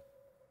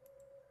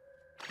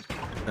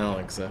 I don't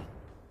think so.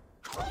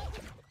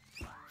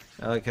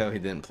 I like how he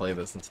didn't play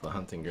this into the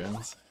hunting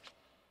grounds.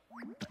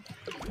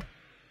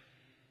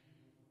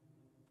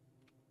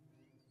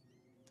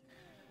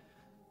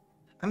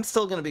 I'm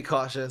still going to be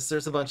cautious.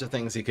 There's a bunch of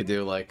things he could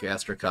do, like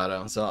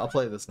Astrocado, so I'll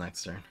play this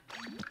next turn.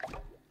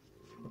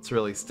 Let's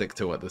really stick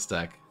to what this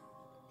deck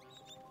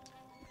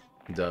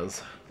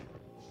does.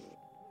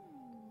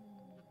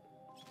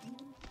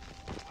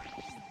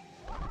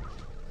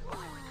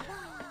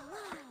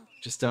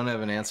 Just don't have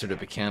an answer to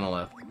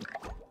Bicanolith.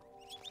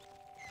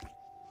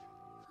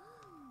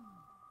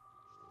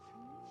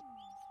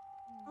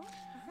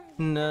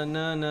 No,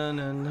 no, no,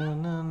 no, no,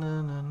 no,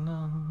 no, no,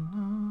 no.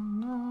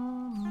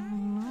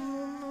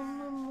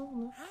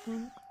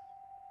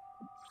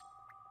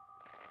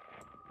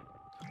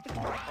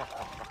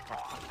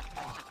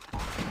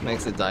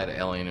 Makes it die to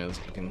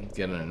Alienus. We can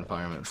get an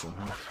environment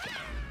somehow.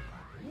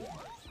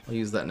 I'll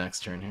use that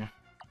next turn here.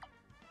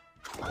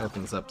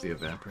 Opens up the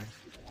Evaporate.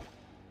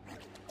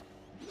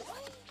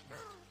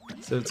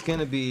 So it's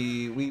gonna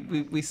be...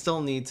 We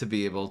still need to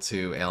be able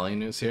to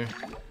Alienus here.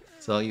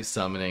 So I'll use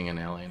Summoning and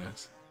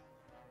Alienus.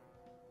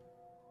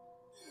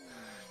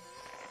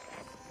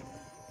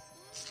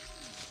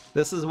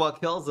 This is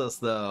what kills us,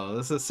 though.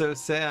 This is so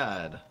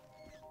sad.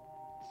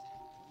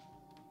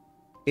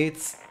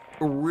 It's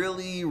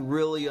really,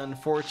 really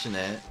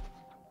unfortunate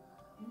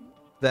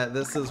that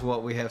this is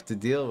what we have to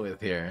deal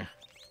with here.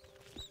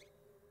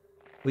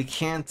 We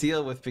can't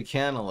deal with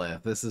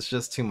Bicanolith. This is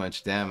just too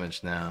much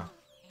damage now.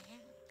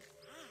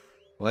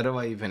 Why do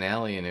I even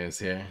Alienus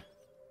here?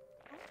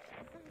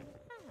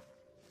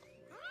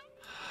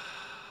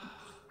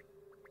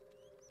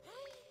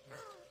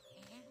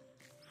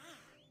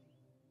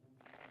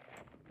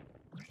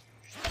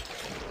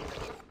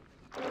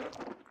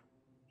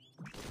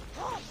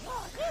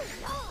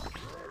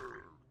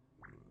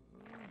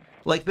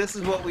 Like, this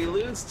is what we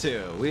lose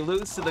to. We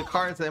lose to the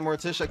cards that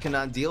Immorticia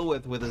cannot deal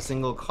with a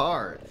single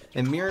card.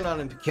 And Myrmidon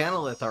and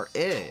Bicanolith are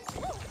it.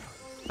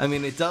 I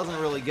mean, it doesn't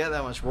really get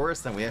that much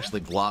worse than we actually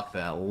block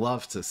that.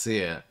 Love to see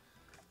it.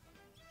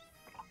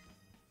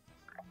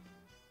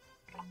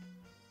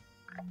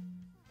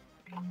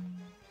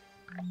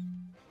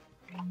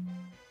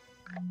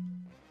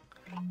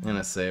 I'm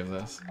gonna save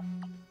this.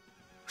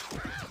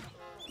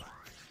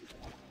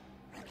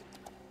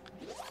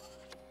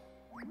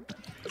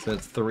 So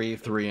it's 3,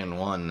 3, and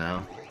 1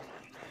 now.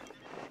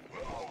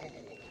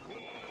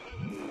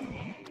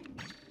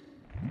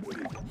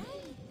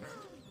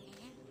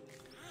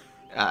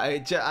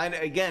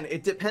 Again,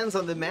 it depends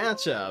on the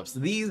matchups.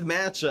 These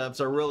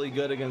matchups are really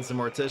good against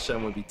Immorticia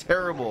and would be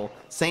terrible.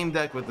 Same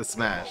deck with the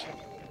Smash.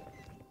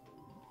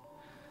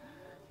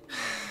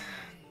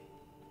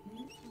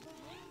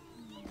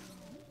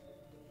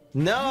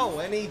 No,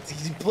 and he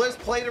just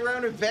played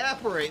around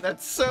Evaporate.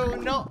 That's so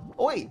no.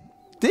 Oh, wait,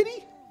 did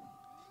he?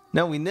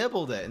 No, we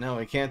nibbled it. No,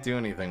 we can't do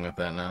anything with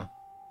that now.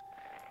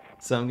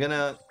 So I'm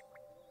gonna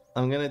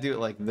do it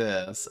like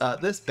this.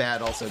 This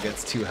bat also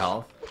gets 2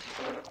 health.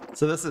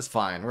 So this is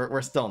fine.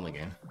 We're still in the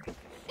game.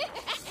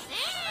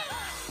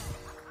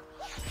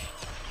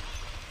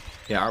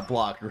 Yeah, our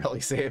block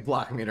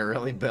meter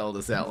really bailed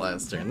us out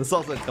last turn. This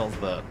also kills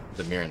the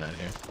Mirror Nut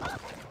here.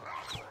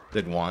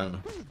 Did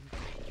 1.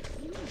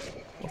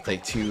 We'll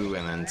take 2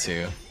 and then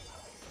 2.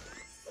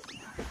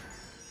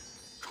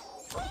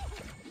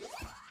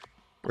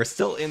 We're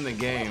still in the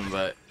game,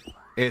 but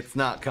it's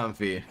not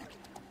comfy.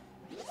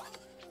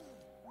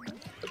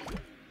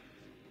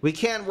 We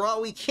can't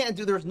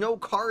do, there's no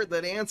card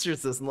that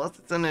answers this unless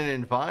it's in an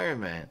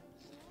environment.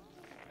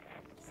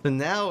 So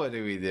now what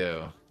do we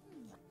do?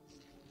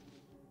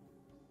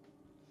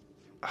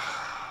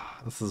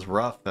 This is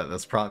rough that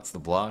this procs the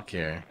block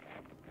here.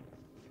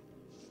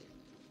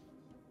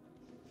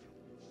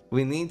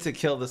 We need to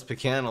kill this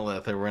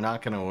Pecanolith or we're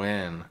not gonna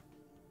win.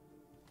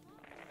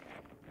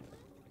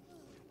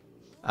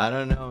 I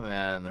don't know,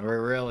 man.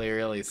 We're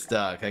really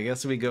stuck. I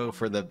guess we go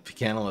for the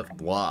Pecanolith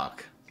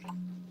block.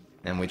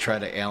 And we try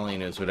to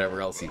alienate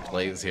whatever else he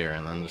plays here,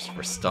 and then just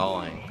we're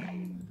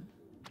stalling.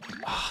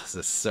 Oh, this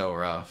is so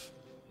rough.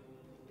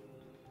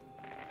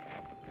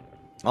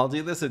 I'll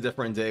do this a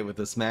different day with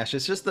the Smash.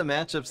 It's just the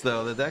matchups,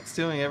 though. The deck's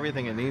doing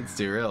everything it needs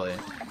to, really.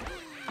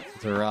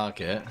 To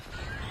rock it.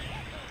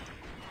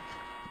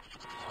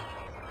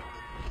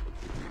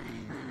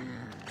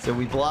 So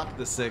we blocked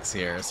the 6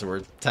 here, so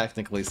we're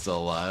technically still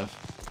alive.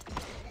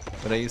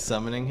 But are you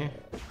summoning here?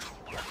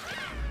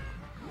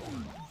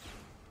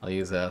 I'll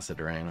use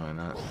Acid Rain, why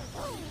not?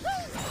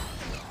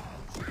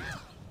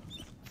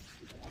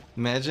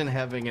 Imagine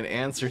having an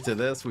answer to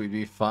this, we'd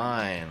be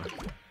fine.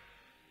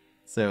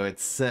 So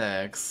it's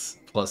 6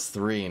 plus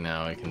 3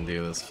 now I can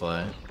do this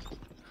play.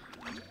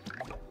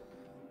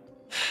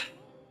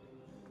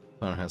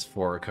 Opponent has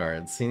 4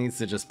 cards. He needs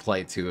to just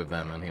play 2 of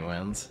them and he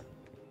wins.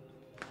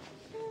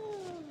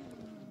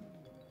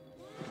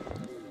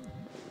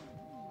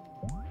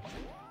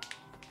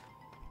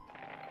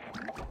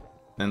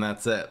 And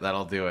that's it.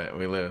 That'll do it.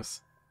 We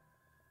lose.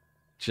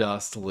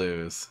 Just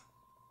lose.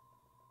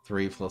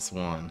 3 plus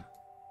 1.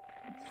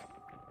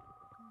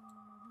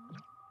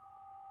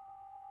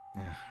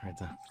 Yeah, right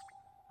there.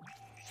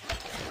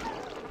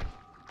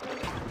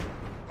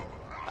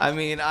 I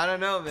mean, I don't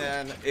know,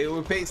 man. It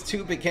would face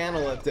 2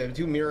 Pecanolith to have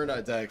 2 Mirror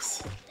Nut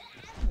decks.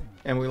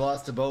 And we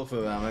lost to both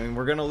of them. I mean,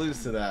 we're gonna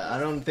lose to that. I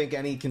don't think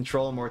any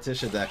control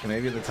Morticia deck,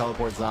 maybe the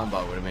Teleport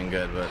Zombot would have been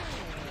good, but...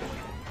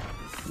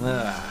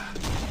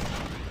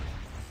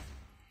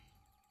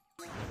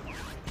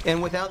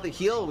 And without the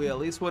heal, we at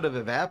least would have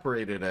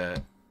evaporated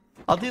it.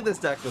 I'll do this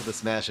deck with the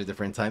Smash a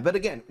different time. But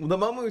again, the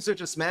moment we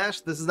search a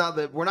Smash, this is not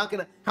the... We're not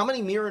gonna... How many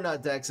Mirror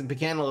Nut decks and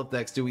Pecanolith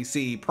decks do we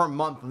see per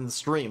month in the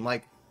stream?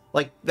 Like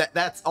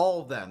that's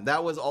all of them.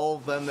 That was all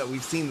of them that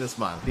we've seen this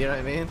month. You know what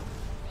I mean?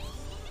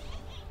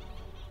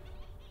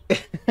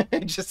 You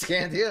just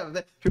can't deal with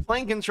it. If you're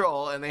playing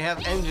Control and they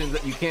have engines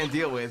that you can't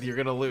deal with, you're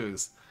gonna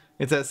lose.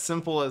 It's as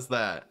simple as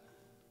that.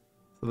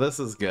 So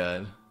this is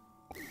good.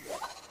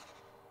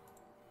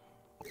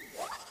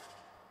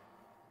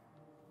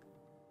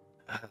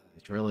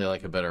 I'd really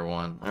like a better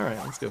one. Alright,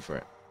 let's go for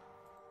it.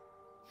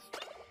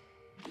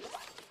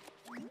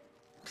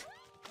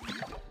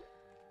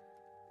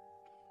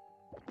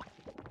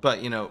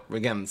 But, you know,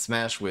 again,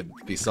 Smash would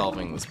be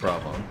solving this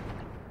problem.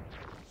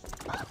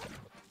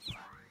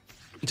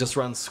 Just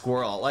run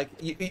Squirrel. Like,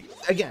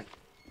 again,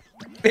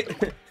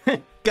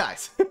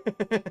 guys,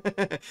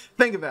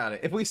 think about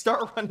it. If we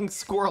start running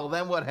Squirrel,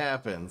 then what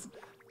happens?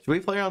 Should we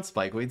play on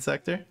Spikeweed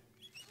Sector?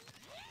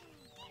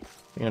 I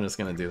think I'm just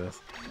gonna do this.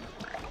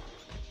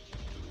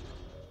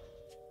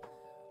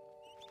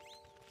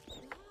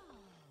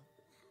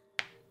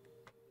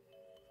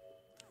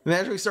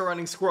 Imagine we start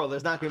running Squirrel,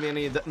 there's not going to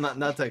be any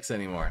nut decks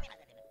anymore.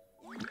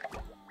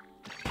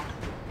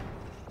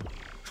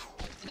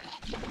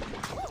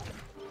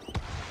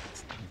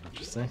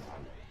 Interesting.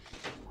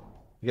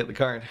 You get the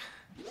card.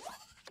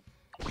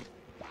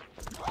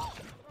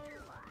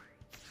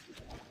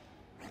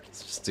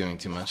 It's just doing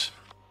too much.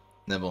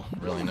 Nibble,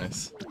 really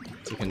nice.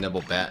 So we can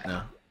nibble bat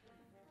now.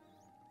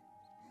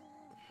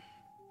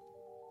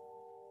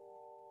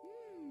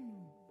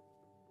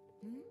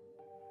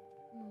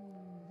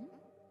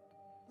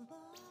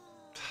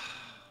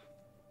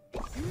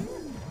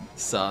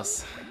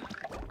 Sus.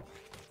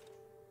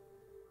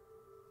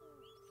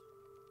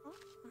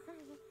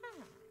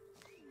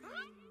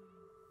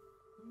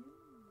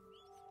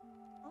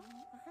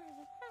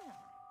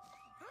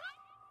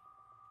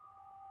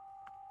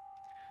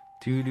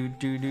 We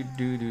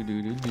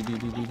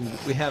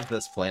have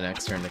this play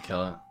next turn to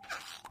kill it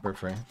for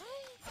free.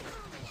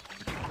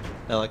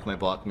 I like my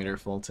block meter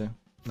full too.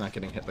 Not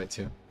getting hit by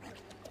 2.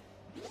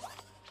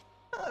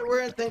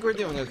 I think we're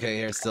doing okay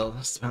here still.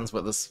 Just depends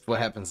what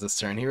happens this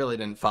turn. He really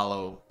didn't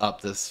follow up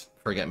this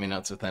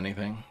Forget-Me-Nots with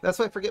anything. That's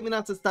why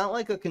Forget-Me-Nots, it's not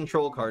like a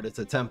control card, it's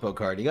a tempo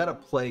card. You gotta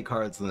play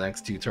cards the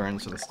next 2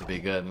 turns for this to be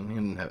good, and he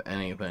didn't have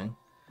anything.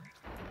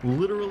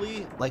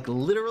 Literally, like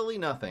literally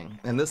nothing.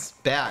 And this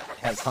bat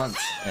has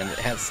hunts, and it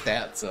has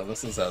stats, so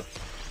this is a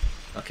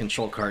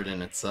control card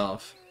in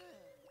itself.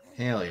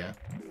 Hell yeah.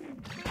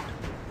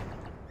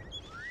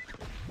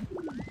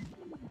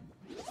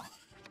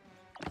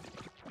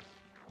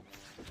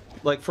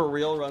 Like, for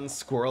real, run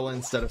Squirrel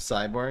instead of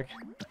Cyborg?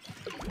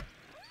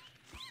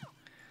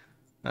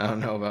 I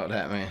don't know about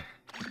that, man.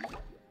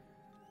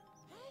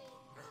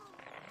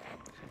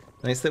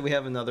 Nice that we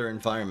have another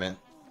environment.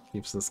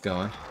 Keeps this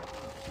going.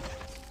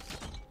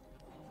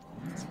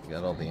 So we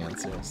got all the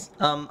answers.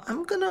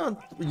 I'm gonna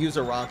use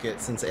a rocket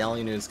since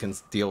Alien News can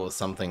deal with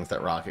some things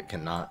that Rocket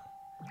cannot.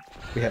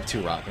 We have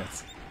 2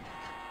 rockets.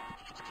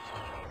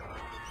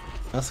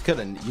 I also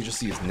could've you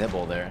just used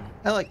Nibble there.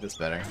 I like this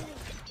better.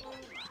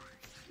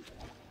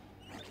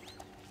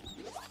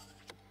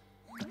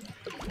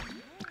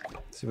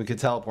 So we could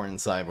teleport in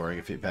Cyborg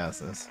if he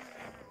passes.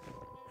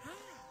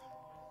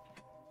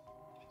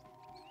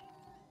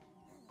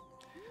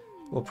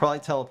 We'll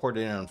probably teleport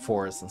in on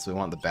 4 since we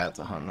want the bat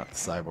to hunt, not the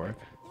Cyborg.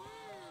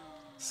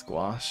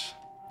 Squash.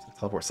 So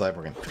teleport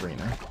Cyborg in 3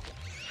 now.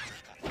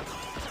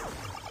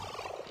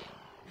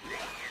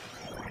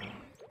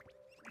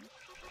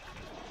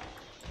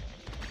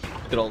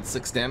 Good old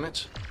 6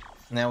 damage.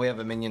 Now we have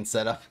a minion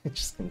set up. It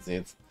just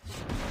concedes.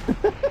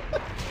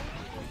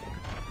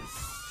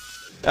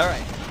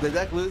 Alright, the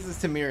deck loses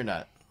to Mirror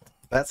Nut.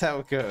 That's how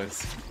it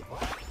goes.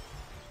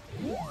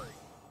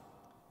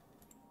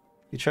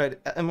 You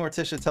tried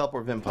Immorticia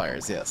Teleport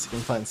Vampires. Yes, you can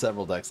find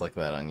several decks like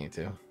that on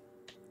YouTube.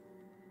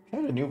 I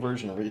tried a new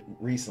version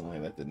recently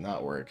that did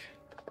not work.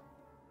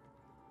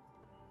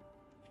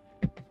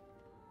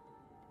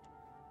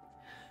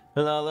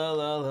 La la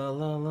la la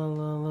la la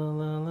la la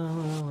la la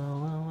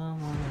la.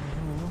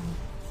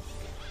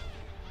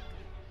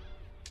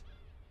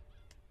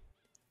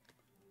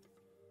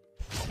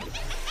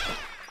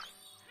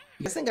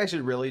 You guys think I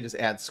should really just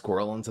add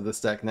Squirrel into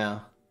this deck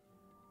now?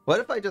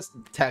 What if I just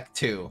tech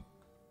 2?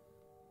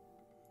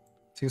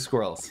 2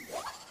 squirrels.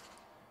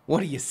 What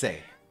do you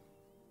say?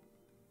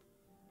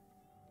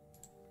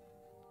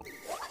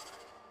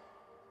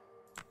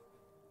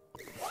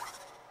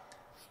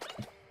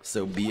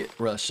 So be it,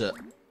 Russia.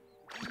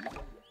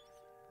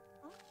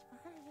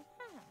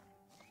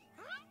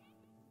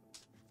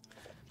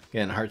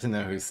 Again, hard to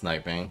know who's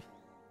sniping.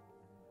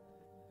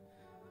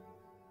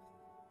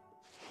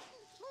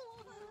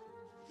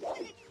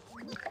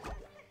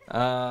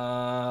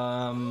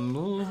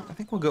 I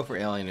think we'll go for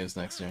Alien News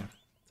next year.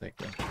 Take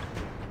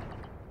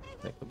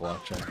the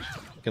block charge.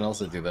 You can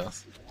also do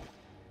this.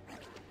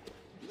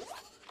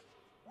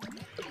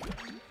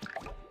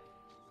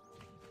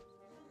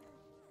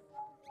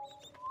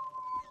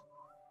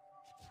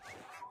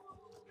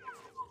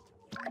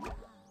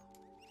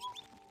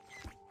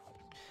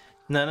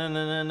 Na na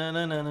na na na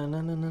na na na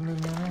na na na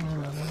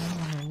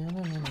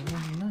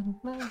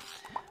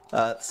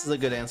na. This is a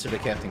good answer to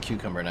Captain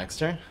Cucumber next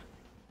turn.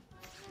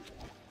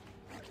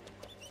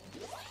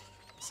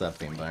 Up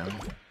the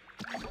environment.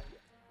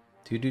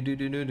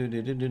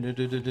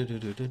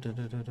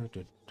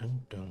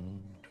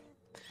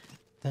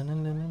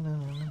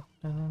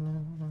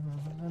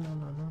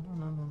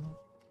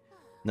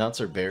 Nuts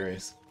or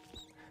berries.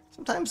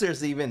 Sometimes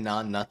there's even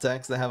non-nut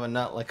decks that have a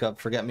nut, like a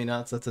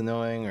Forget-Me-Nots that's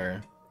annoying,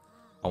 or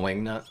a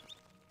wing nut.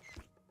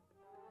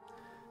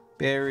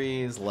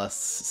 Berries, less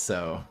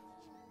so.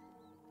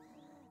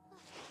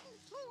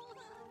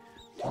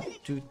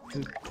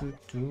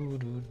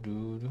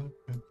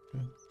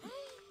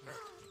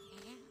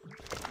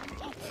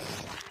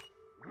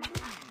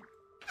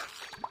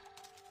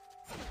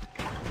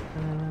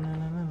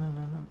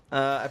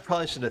 I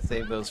probably should have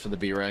saved those for the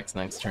B-Rex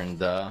next turn,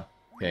 duh.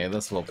 Okay,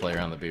 this will play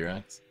around the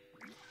B-Rex.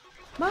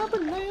 My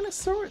banana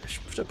sword!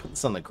 Should put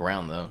this on the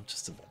ground though,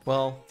 just to,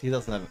 well, he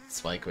doesn't have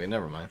spike weight,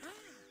 never mind.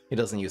 He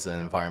doesn't use an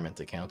environment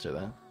to counter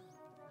that.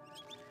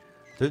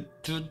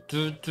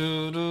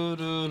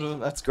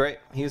 That's great.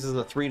 He uses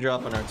a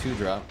 3-drop on our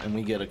 2-drop, and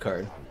we get a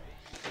card.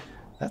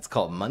 That's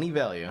called money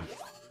value.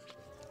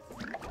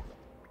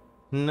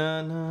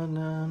 No, no,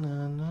 no,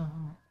 no, no,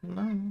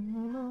 no,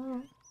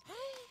 no.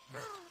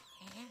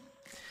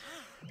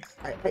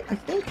 I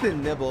think the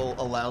Nibble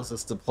allows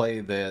us to play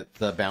the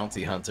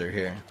Bounty Hunter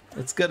here.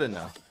 It's good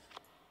enough.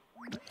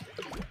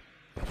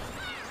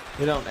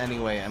 We don't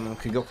anyway. I mean, we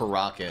could go for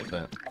Rocket,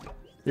 but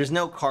there's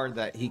no card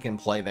that he can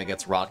play that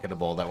gets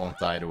rocketable that won't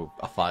die to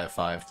a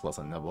 5/5 plus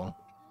a Nibble.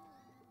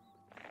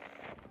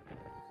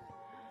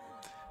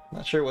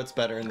 Not sure what's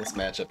better in this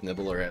matchup,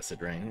 Nibble or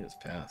Acid Rain. He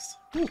just passed.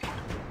 Whew.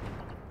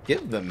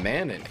 Give the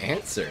man an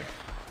answer.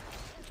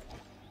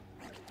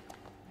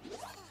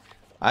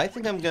 I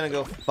think I'm gonna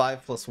go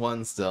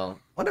 5+1 still.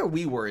 What are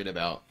we worried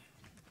about?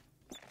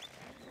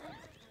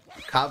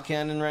 Cob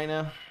cannon right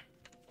now?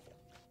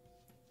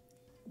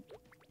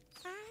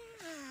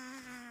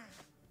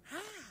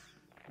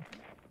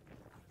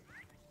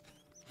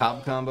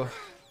 Cob combo?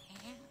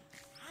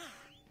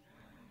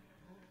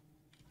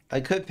 I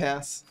could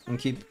pass and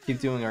keep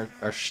doing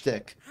our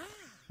shtick.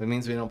 That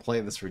means we don't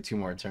play this for 2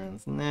 more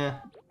turns. Nah.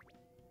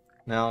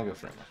 Now I'll go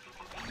for it.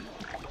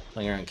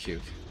 Playing around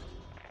Cuke.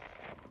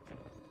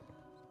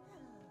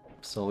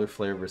 Solar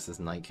Flare versus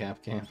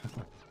Nightcap game.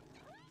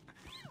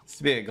 Used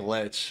to be a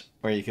glitch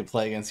where you could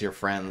play against your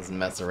friends and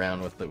mess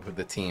around with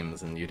the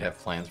teams, and you'd have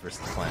clans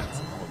versus clans,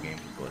 and the whole game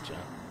would glitch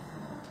out.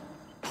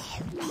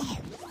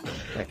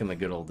 Back in the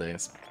good old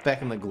days.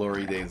 Back in the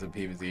glory days of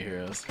PvZ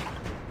Heroes.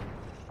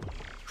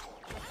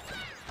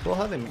 Cool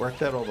how they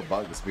worked out all the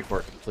bugs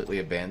before completely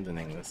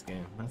abandoning this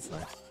game. That's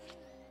nice.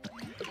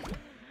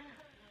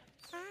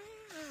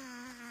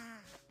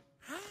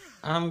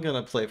 I'm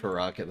gonna play for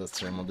Rocket this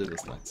turn. We'll do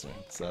this next turn.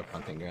 Set up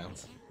hunting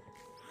grounds.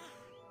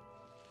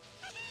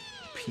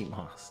 Pete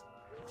Moss.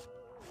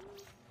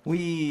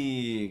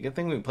 Wee! Good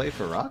thing we played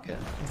for Rocket.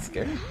 That's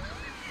scary.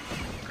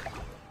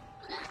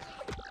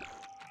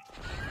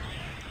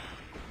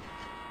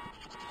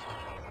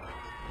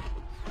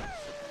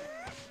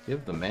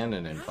 Give the man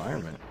an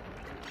environment.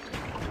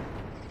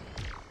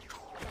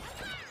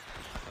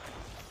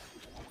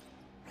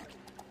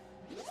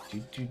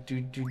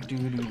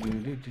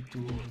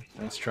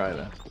 Let's try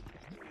that.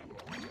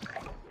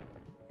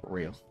 For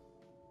real.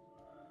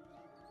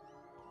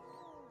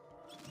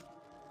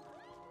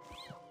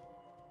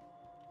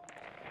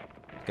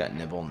 Got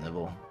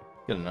nibble.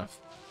 Good enough.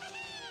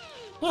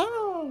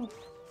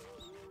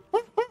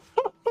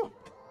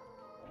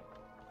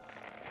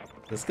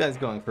 This guy's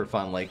going for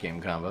fun late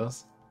game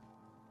combos.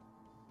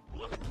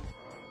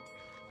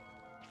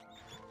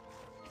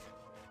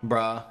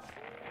 Bruh.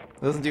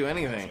 Doesn't do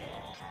anything.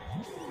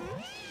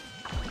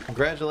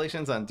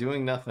 Congratulations on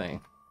doing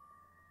nothing.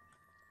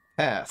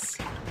 Pass.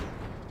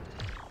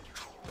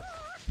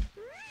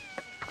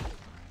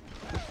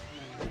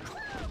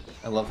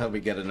 I love how we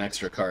get an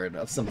extra card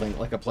of something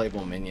like a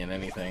playable minion,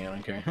 anything, I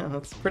don't care.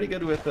 That's pretty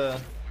good with the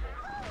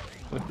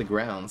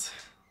grounds.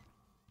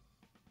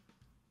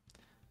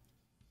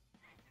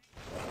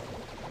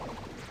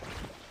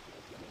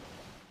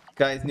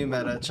 Guys, new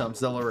meta,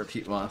 Chumpzilla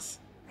repeat moss.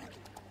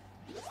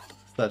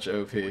 Such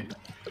OP.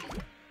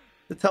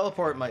 The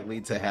teleport might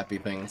lead to happy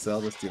things, so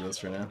I'll just do this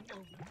for now.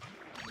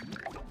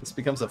 This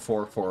becomes a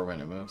 4/4 when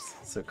it moves.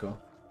 So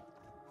cool.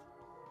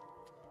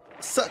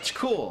 Such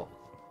cool!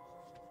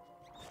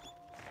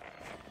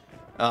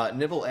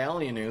 Nibble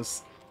Alien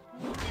News.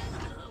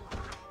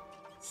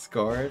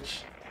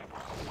 Scourge.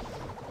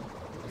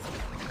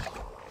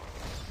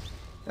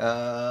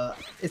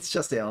 It's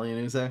just Alien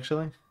News,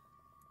 actually.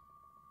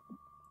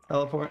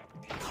 Teleport.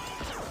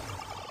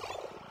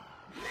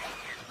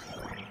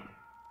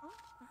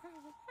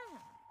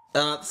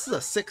 This is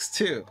a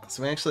 6-2,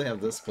 so we actually have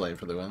this play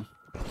for the win.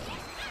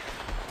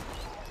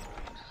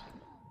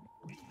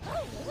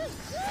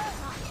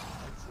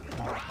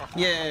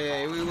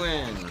 Yay, we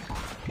win!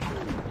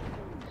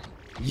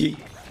 Yeet!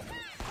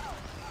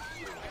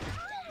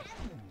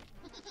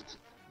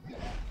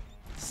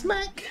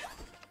 Smack!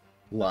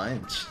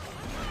 Lunch.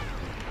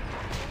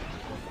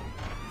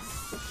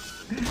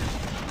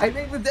 I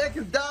think the deck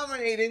is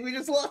dominating. We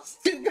just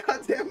lost 2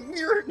 goddamn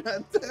mirror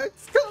nut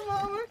decks. Come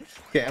on.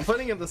 Okay, I'm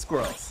putting in the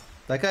squirrels.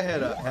 That guy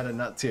had a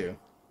nut too.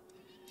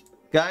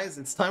 Guys,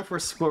 it's time for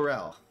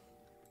Squirrel.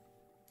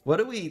 What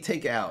do we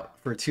take out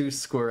for 2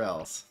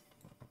 squirrels?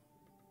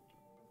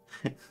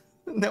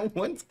 No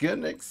one's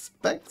gonna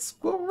expect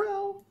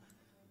Squirrel.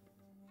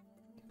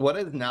 What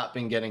has not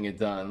been getting it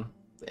done?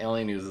 The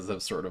Alien Newses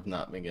have sort of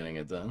not been getting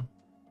it done.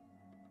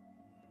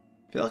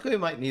 I feel like we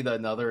might need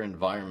another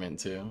environment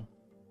too.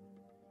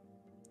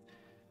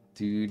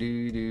 Do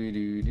do do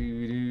do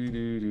do do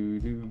do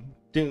do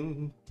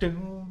do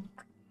do.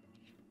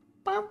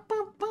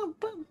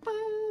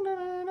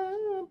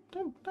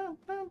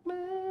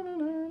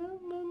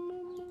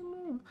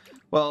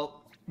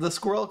 Well, the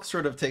squirrel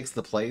sort of takes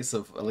the place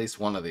of at least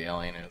one of the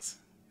aliens.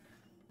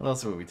 What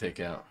else would we take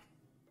out?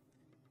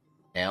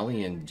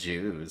 Alien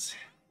Jews.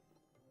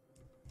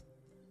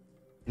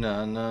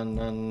 No no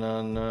no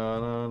no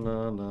no no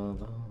no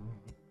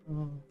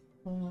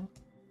no.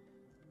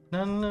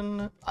 No, no,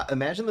 no.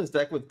 Imagine this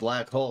deck with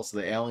Black Hole, so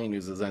the Alien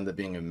Uses end up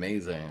being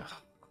amazing.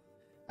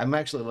 I'm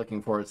actually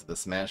looking forward to the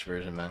Smash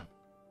version, man.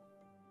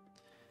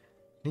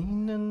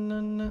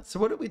 So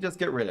what did we just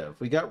get rid of?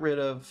 We got rid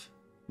of...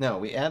 No,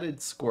 we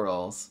added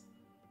squirrels.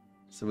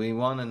 So we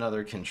want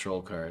another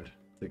control card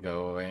to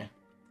go away.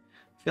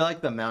 I feel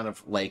like the amount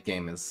of late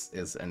game is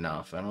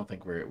enough. I don't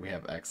think we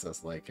have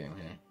excess late game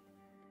here.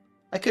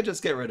 I could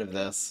just get rid of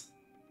this.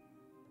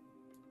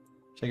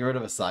 Should I get rid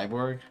of a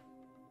cyborg?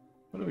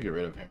 What do we get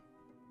rid of here?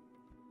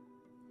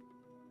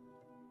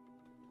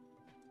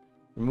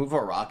 Remove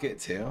our rocket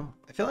too?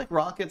 I feel like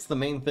rocket's the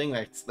main thing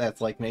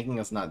that's like making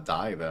us not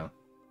die though.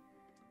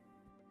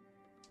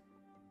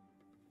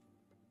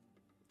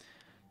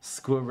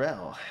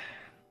 Squirrel.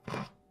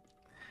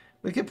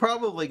 We could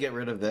probably get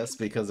rid of this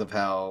because of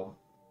how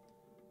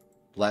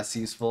less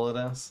useful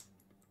it is.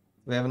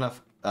 We have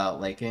enough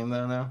late game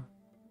though now.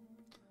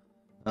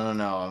 I don't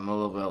know, I'm a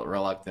little bit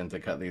reluctant to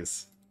cut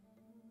these.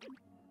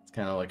 It's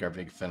kind of like our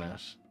big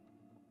finish.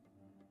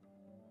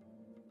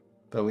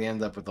 But we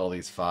end up with all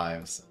these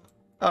 5s.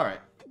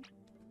 Alright.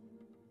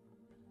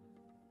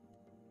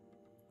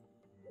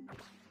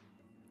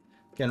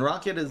 Again,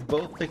 Rocket is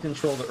both to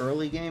control the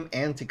early game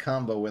and to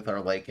combo with our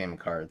late game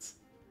cards.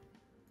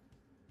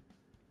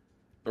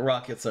 The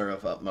Rockets are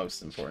of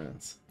utmost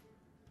importance.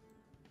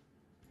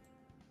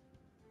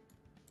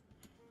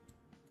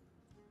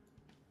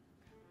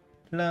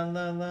 La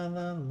la la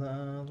la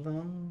la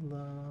la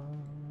la.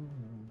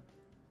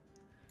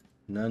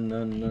 Na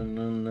na na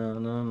na na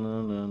na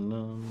na na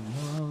na.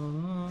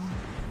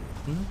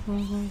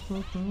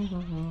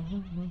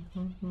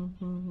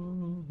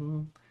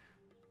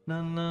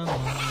 Na na na na.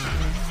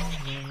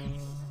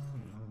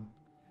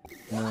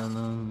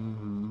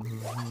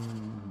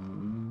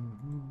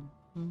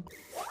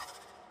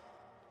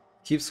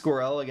 Keep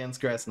Squirrel against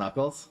Grass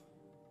Knuckles.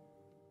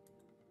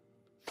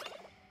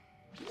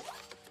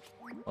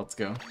 Let's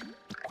go.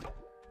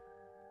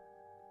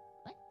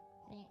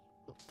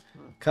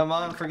 Come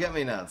on,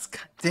 Forget-Me-Nots.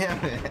 God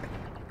damn it.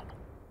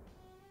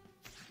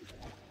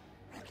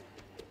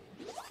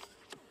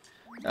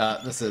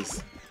 This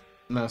is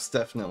most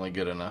definitely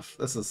good enough.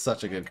 This is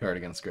such a good card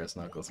against Grass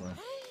Knuckles, man.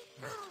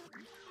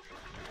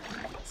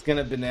 It's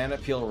gonna Banana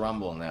Peel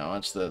Rumble now.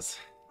 Watch this.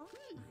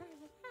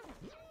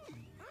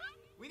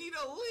 We need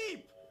a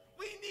leap!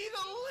 We need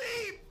a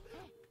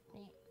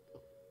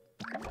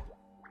leap!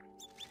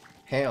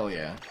 Hell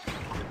yeah.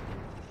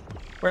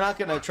 We're not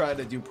gonna try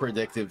to do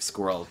predictive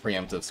squirrel,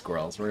 preemptive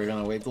squirrels. We're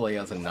gonna wait till he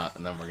has a nut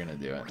and then we're gonna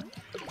do it.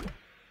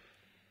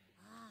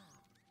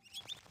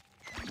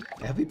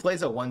 If he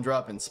plays a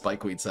 1-drop in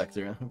Spikeweed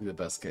Sector, that would be the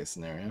best case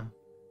scenario.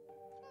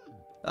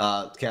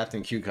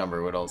 Captain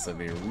Cucumber would also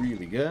be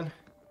really good.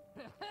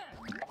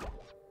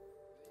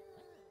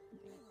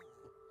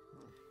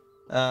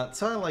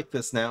 So I like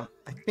this now.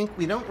 I think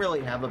we don't really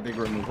have a big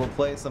removal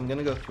play, so I'm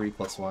gonna go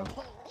 3+1.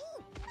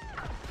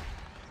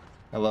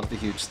 I love the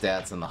huge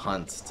stats and the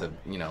hunt to,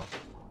 you know.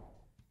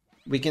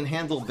 We can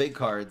handle big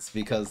cards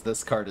because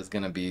this card is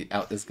gonna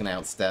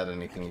outstat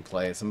anything we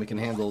play, so we can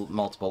handle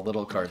multiple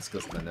little cards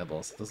because of the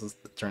nibbles. This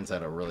turns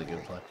out a really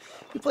good play.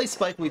 We play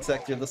Spikeweed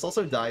Sector. This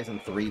also dies in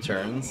 3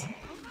 turns,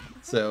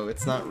 so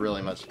it's not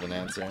really much of an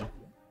answer.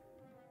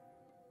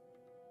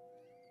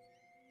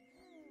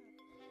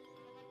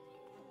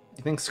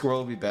 You think Squirrel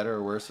will be better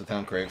or worse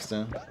without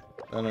Gravestone?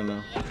 I don't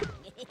know.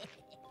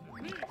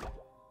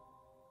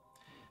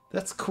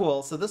 That's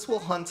cool. So this will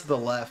hunt to the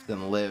left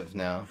and live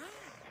now.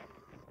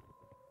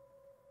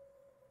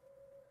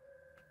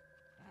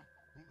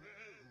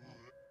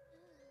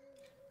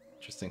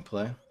 Interesting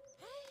play.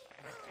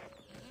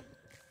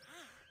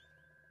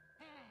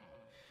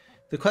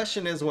 The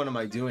question is, what am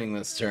I doing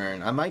this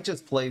turn? I might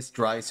just place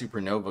Dry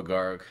Supernova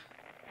Garg.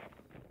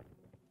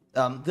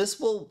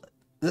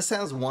 This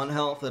has 1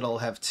 health, it'll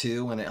have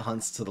 2 when it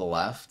hunts to the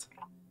left.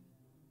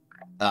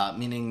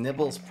 Meaning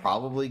Nibble's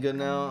probably good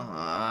now.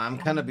 I'm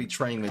kind of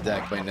betraying the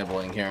deck by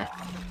nibbling here.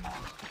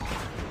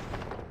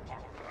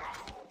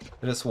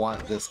 I just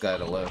want this guy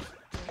to live.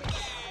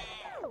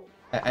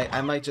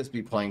 I might just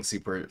be playing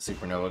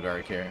Supernova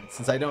Garg here,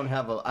 since I don't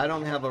have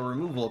a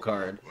removal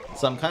card,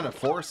 so I'm kind of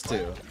forced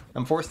to.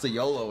 I'm forced to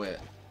YOLO it.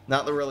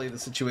 Not really the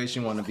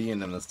situation you want to be in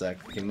this deck.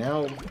 Okay,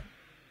 now,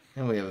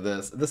 and we have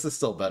this. This is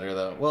still better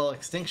though. Well,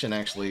 Extinction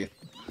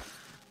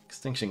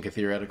could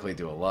theoretically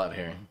do a lot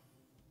here.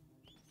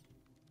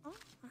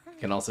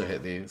 Can also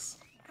hit these.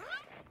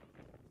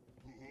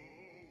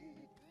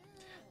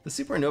 The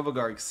Supernova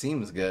Garg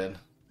seems good.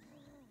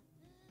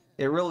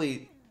 It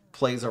really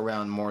plays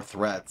around more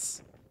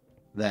threats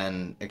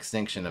than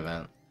Extinction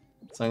Event.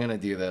 So I'm gonna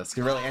do this.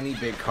 Really, any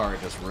big card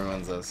just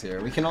ruins us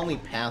here. We can only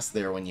pass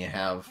there when you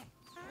have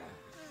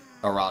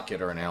a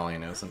Rocket or an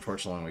Alien Ooze.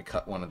 Unfortunately, when we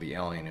cut one of the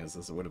Alien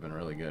Oozes, it would have been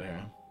really good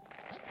here.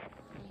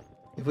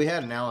 If we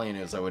had an Alien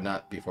Ooze, I would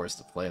not be forced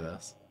to play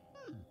this.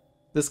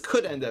 This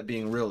could end up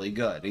being really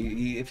good.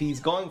 If he's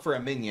going for a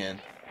minion,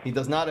 he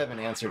does not have an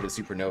answer to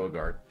Supernova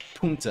Garg.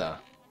 Punta.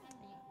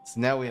 So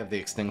now we have the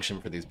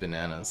Extinction for these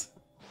bananas.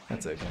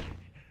 That's okay.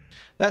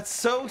 That's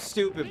so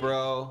stupid,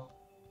 bro.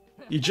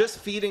 You're just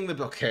feeding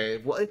the... Okay,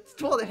 well,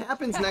 it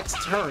happens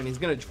next turn. He's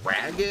gonna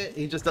drag it.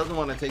 He just doesn't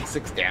want to take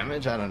 6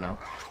 damage. I don't know.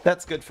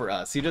 That's good for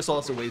us. He just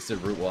also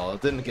wasted Root Wall.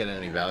 It didn't get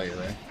any value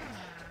there.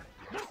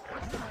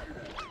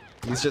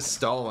 He's just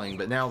stalling,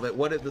 but now that...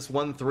 What if this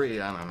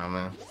 1-3? I don't know,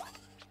 man.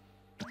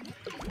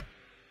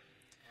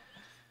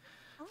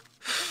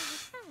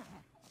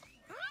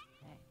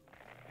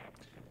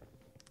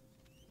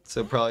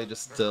 So probably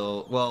just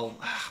still... Well,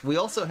 we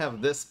also have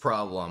this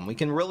problem. We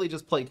can really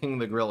just play King of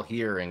the Grill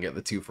here and get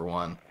the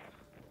 2-for-1.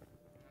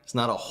 There's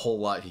not a whole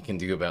lot he can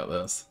do about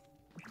this.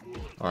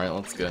 Alright,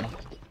 let's go.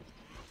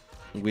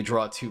 We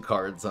draw 2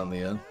 cards on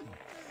the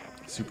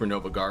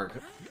Supernova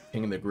Garg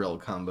King of the Grill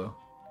combo.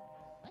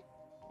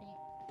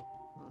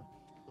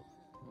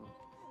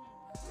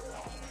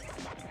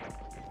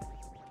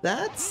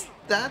 That's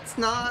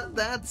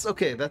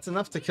okay. That's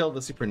enough to kill the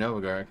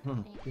Supernova Guard.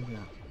 Yeah.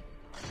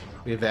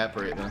 We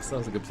evaporate this. That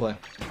was a good play.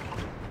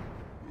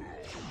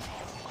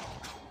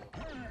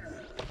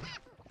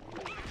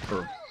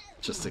 Or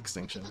just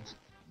extinction.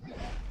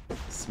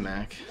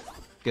 Smack.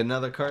 Get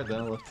another card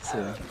though. Love to see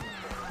that.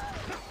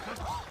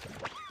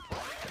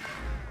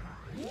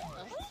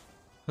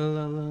 La,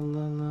 la, la,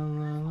 la, la,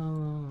 la,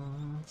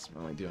 la. Doesn't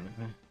really do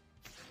anything.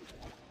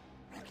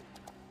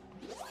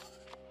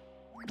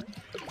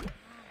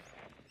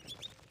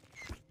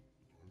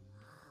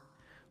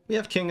 We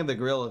have King of the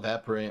Grill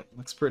Evaporate.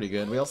 Looks pretty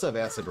good. We also have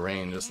Acid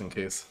Rain, just in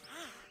case.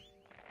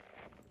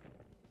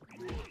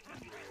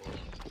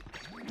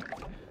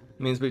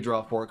 Means we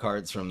draw 4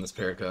 cards from this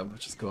pair cub,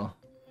 which is cool.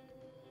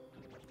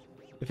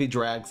 If he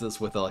drags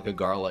this with like a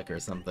garlic or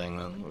something,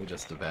 then we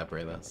just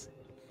evaporate this.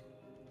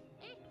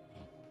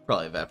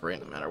 Probably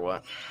evaporate no matter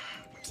what.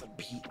 There's a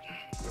beat.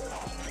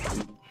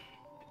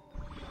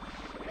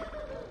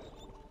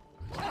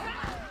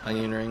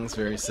 Onion rings,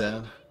 very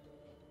sad.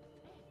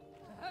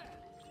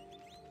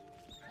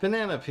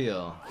 Banana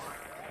peel.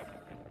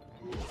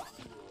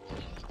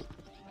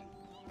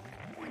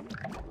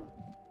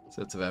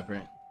 So it's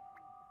evaporate.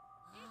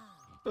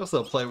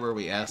 Also play where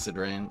we acid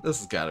rain. This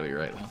has got to be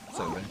right now.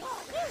 Something.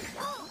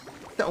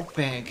 Don't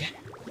beg.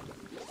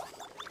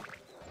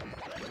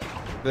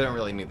 They don't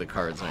really need the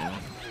cards right now.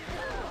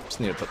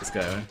 Just need to put this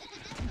guy away.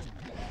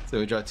 So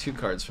we draw 2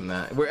 cards from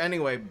that. We're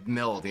anyway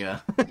milled, yeah.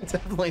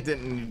 Definitely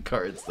didn't need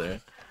cards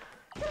there.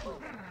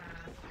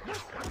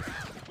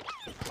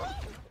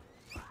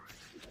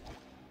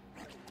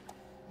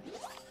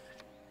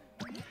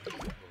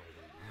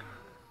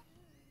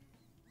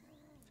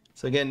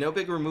 So again, no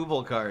big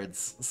removal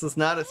cards. This is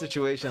not a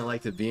situation I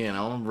like to be in.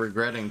 I'm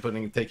regretting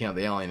taking out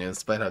the alien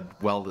despite how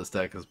well this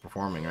deck is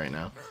performing right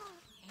now.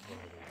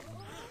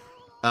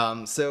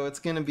 So it's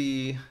gonna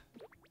be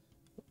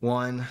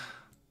 1,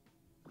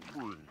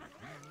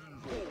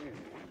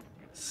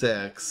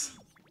 6,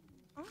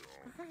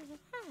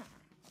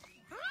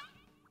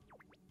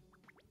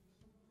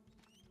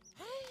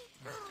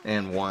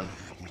 and 1.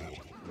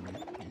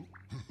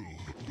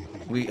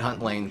 We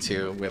hunt lane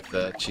 2 with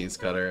the cheese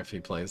cutter if he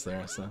plays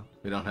there, so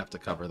we don't have to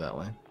cover that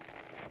lane.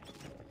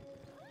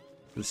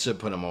 This should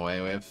put him away.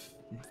 We have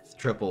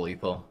triple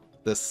lethal.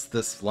 This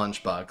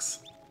lunchbox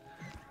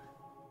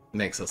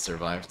makes us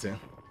survive too.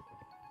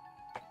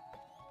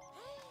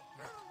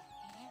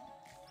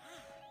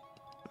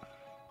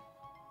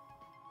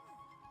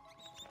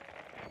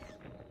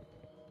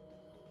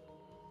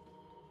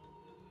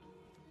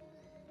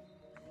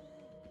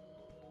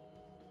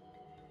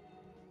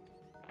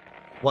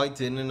 Why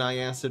didn't I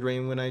Acid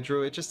Rain when I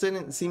drew? It just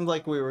didn't seem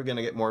like we were going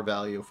to get more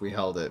value if we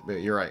held it,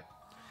 but you're right.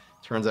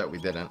 Turns out we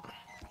didn't.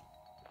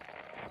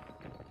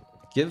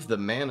 Give the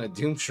man a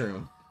Doom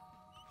Shroom.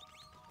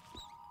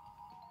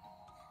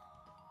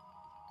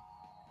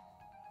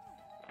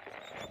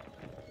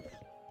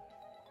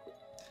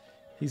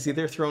 He's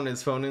either throwing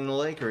his phone in the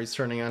lake or he's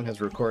turning on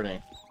his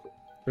recording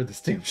for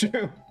this Doom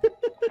Shroom.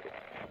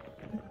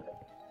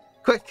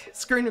 Quick,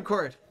 screen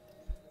record.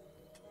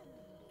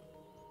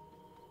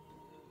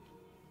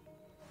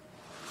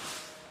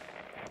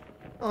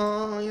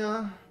 Oh,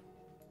 yeah.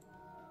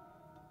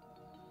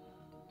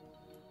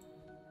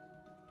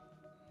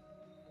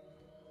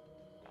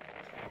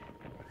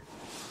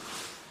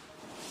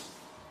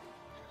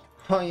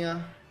 Oh, yeah.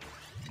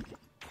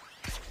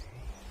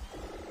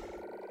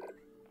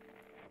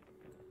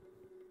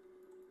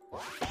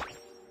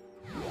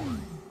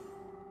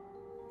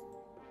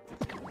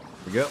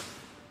 Here we go.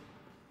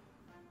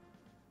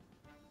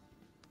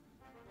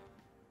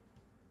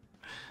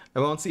 I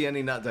won't see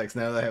any nut decks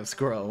now that I have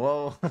Squirrel.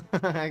 Whoa.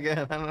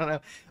 Again, I don't know.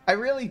 I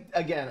really,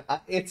 again,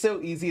 it's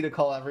so easy to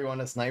call everyone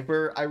a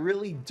sniper. I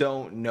really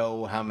don't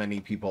know how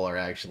many people are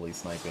actually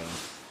sniping.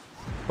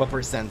 What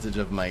percentage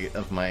of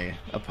my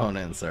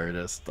opponents are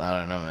just, I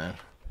don't know, man.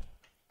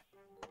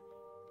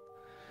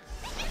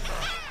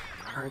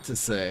 Hard to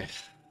say.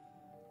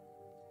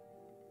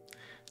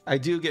 I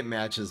do get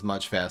matches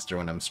much faster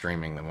when I'm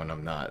streaming than when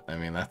I'm not. I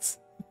mean, that's...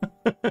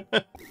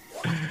 it's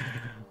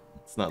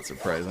not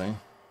surprising.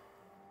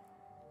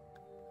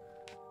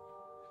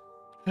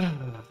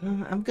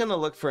 I'm gonna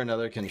look for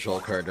another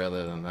control card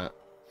rather than that.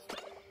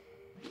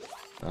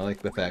 I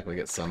like the fact we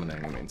get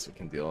summoning, it means we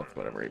can deal with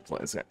whatever he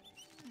plays here.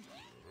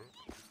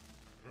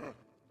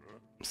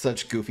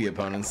 Such goofy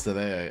opponents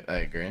today, I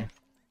agree.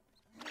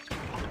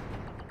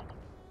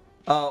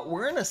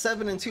 We're in a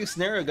 7-2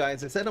 scenario,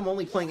 guys. I said I'm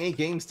only playing 8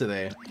 games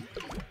today.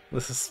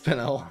 This has been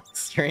a long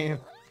stream.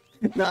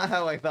 Not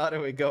how I thought it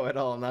would go at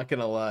all, I'm not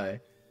gonna lie.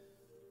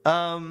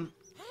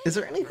 Is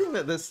there anything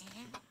that this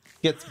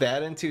gets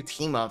bad into?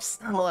 Team-ups.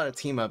 Not a lot of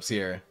team-ups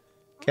here,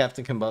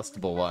 Captain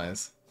Combustible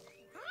wise.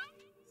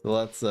 So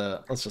let's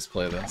just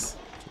play this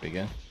to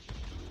begin.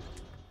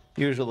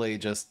 Usually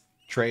just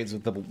trades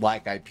with the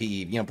Black IP.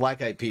 You know, Black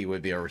IP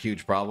would be a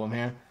huge problem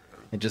here.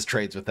 It just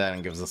trades with that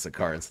and gives us a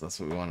card, so that's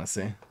what we want to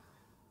see.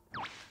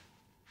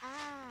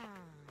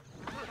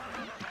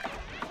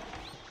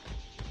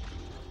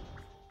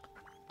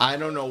 I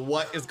don't know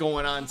what is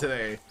going on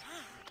today.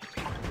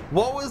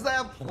 What was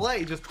that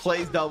play? Just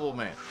plays double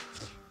mint.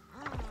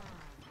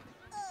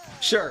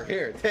 Sure,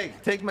 here,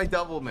 take my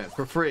double mint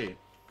for free.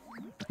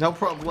 No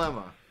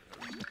problema.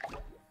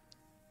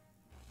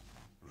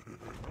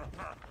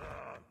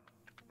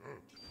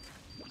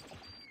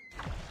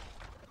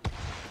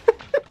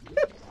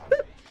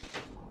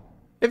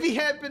 If he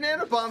had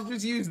banana bomb,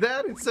 just use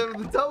that instead of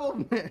the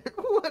double mint.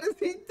 What is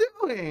he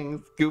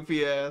doing?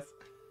 Goofy ass.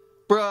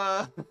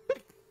 Bruh.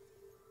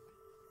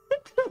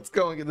 It's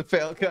going in the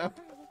fail count.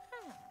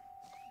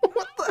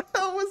 What the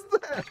hell was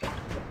that?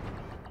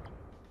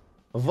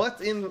 What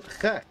in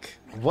heck?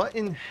 What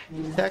in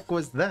heck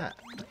was that?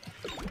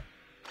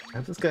 I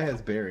hope this guy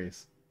has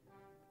berries.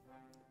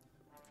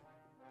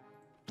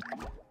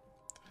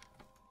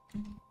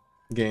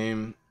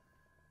 Game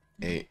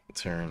 8,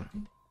 turn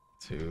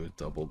 2,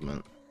 doubled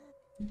mint.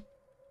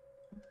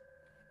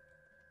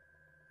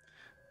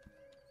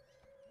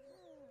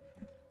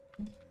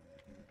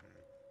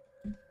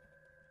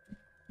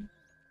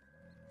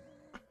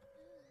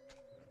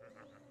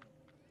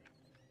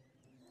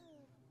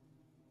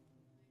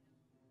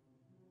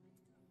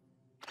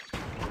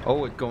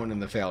 Oh, it's going in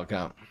the fail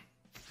count.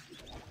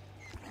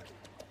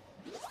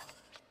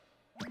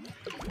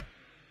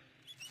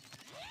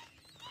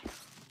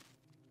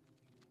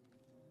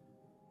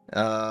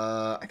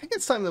 I think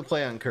it's time to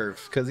play on curve,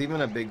 because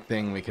even a big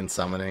thing we can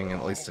summoning,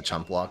 at least to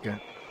chump block it.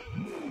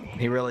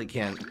 He really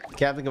can't.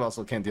 Captain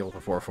also can't deal with a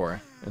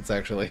 4-4. It's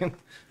actually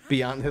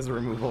beyond his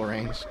removal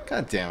range.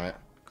 God damn it.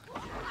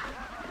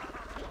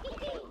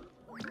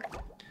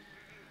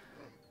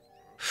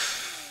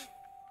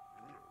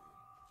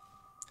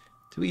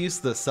 Do we use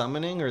the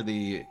summoning or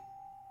the...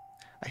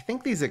 I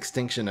think these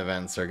extinction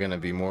events are going to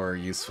be more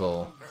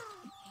useful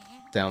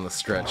down the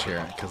stretch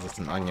here, because it's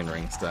an onion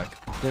ring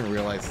stack. Didn't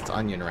realize it's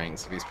onion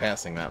rings if he's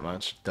passing that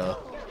much. Duh.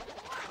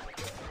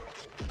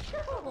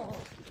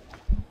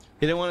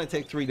 He didn't want to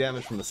take 3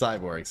 damage from the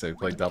cyborg, so he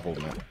played double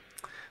mint.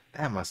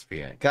 That must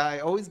be it. Guy,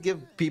 always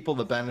give people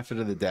the benefit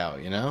of the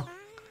doubt, you know?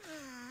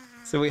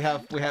 So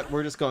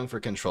we're just going for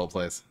control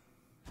plays.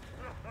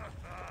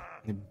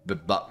 He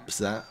bops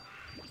that.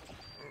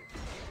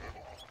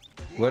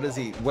 What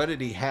did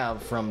he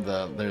have from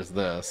the, there's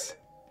this.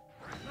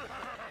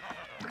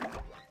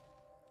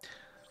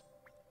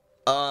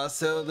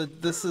 So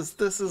this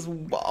is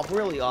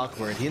really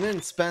awkward. He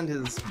didn't spend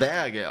his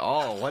bag at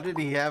all. What did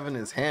he have in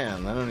his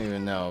hand? I don't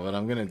even know, but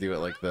I'm gonna do it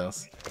like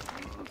this.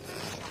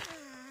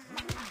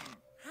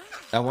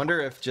 I wonder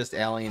if just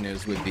Alien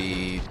News would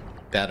be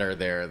better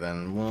there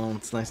than, well,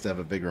 it's nice to have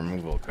a big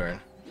removal card.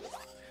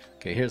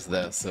 Okay, here's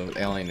this, so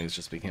Alien News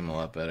just became a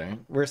lot better.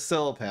 We're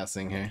still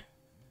passing here.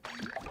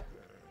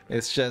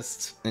 It's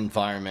just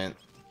environment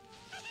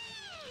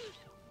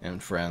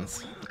and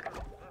friends.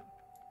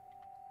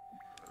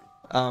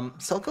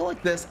 So I'll go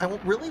like this. I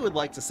really would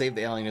like to save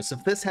the Alien News.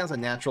 If this has a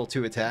natural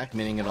 2 attack,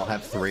 meaning it'll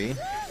have 3,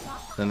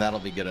 then that'll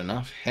be good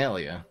enough. Hell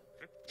yeah.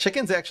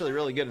 Chicken's actually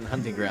really good in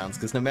hunting grounds,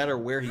 because no matter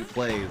where he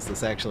plays,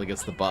 this actually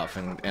gets the buff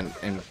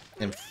and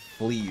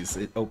flees.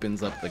 It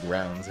opens up the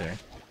grounds here.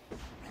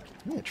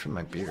 I need to trim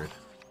my beard.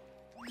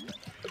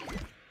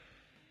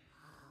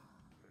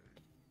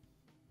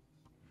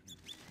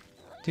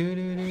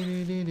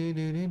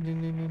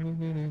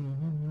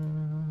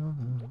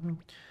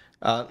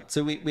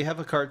 So we have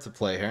a card to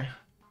play here.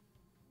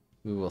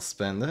 We will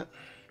spend it.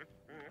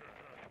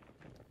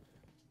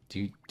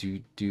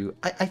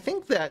 I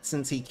think that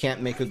since he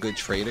can't make a good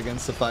trade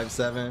against the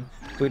 5/7,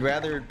 we'd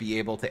rather be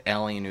able to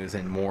Alien News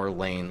in more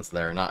lanes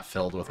that are not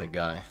filled with a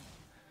guy.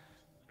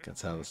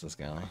 That's how this is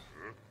going.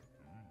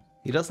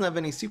 He doesn't have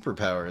any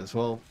superpowers.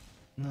 Well,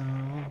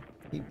 no.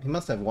 He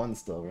must have one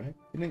still, right?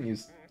 He didn't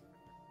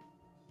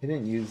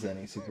use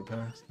any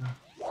superpowers. No.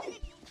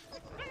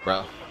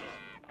 Bro.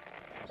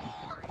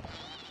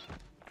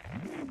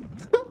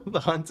 The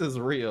hunt is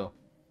real.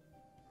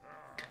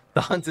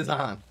 The hunt is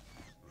on.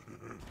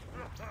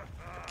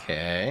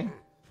 Okay.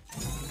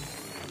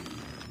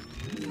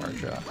 Smart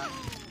drop.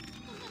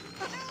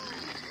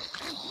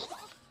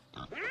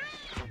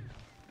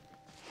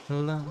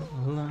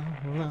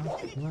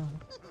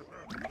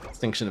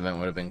 Extinction event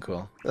would have been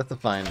cool. That's a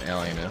fine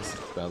Alien is.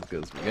 About as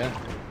good as we get.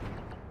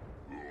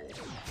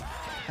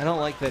 I don't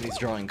like that he's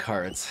drawing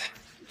cards.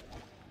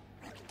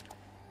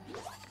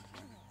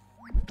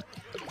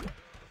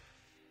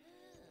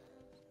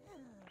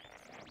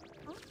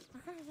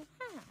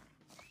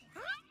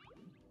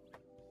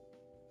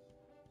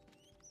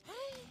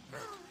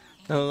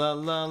 La la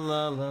la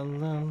la la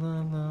la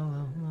la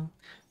la.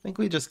 I think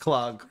we just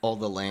clog all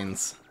the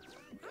lanes.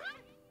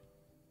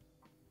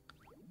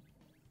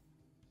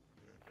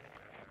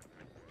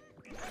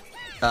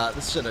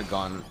 This should have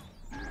gone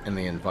in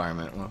the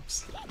environment.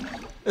 Whoops.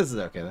 This is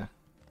okay though.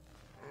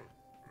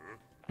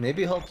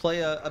 Maybe he'll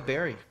play a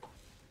berry.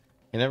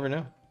 You never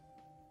know.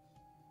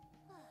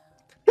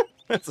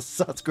 That's a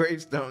sus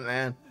gravestone,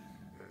 man.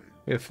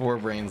 We have 4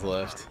 brains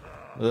left.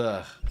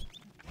 Ugh.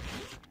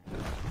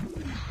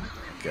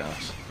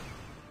 Gosh.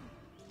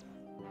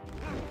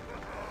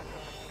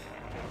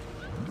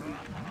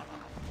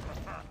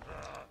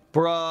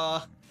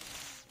 Bruh.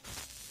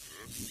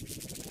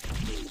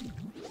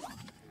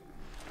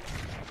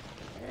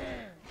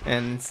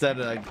 And instead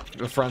of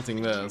like,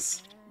 affronting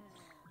this,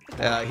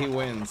 he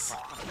wins.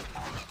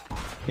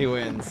 He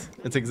wins.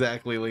 It's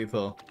exactly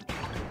lethal.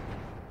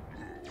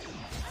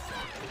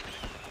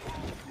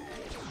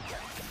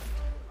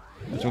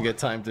 Which will get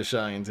time to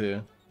shine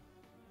too.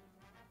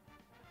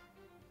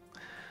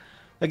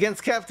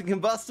 Against Captain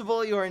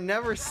Combustible, you are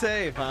never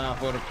safe. I don't know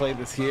if I would have played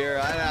this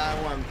here.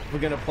 We're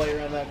gonna play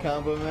around that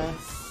combo, man.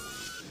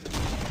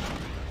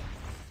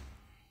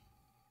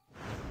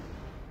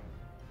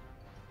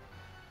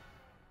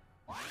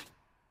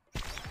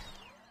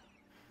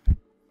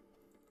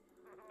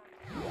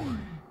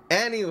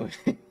 Anyway.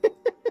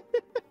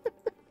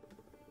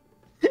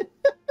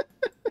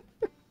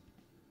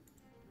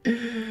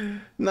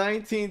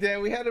 19,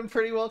 damn, we had him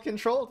pretty well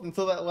controlled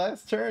until that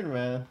last turn,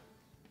 man.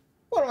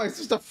 What am I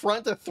supposed to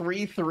front a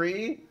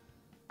 3-3?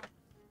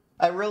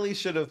 I really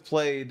should have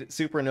played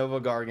Supernova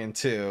Gargan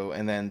 2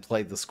 and then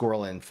played the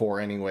Squirrel in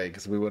 4 anyway,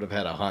 because we would have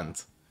had a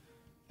hunt.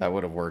 That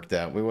would have worked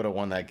out. We would have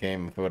won that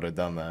game if we would have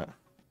done that.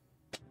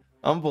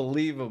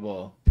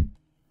 Unbelievable.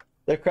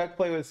 The correct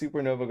play was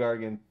Supernova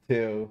Gargan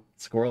 2,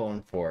 Squirrel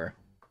in 4.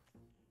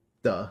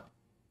 Duh.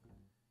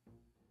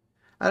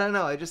 I don't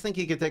know, I just think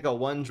he could take a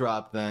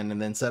 1-drop then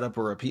and then set up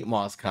a Repeat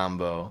Moss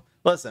combo.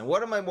 Listen,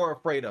 what am I more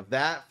afraid of?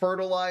 That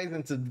fertilize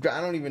into, I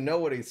don't even know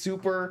what a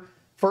super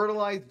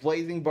fertilized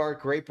Blazing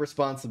Bark Grape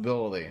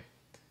Responsibility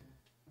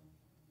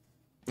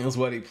is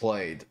what he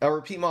played. A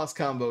Repeat Moss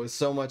combo is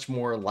so much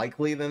more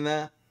likely than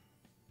that.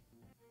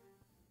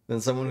 Than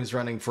someone who's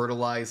running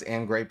Fertilize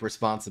and Grape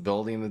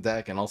Responsibility in the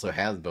deck and also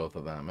has both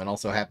of them and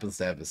also happens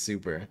to have a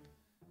super.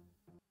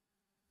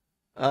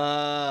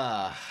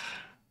 Why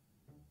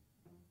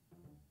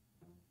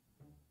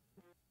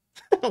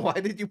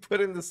did you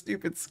put in the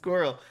stupid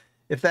squirrel?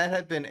 If that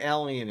had been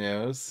Alien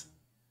News,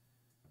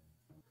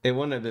 it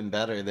wouldn't have been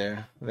better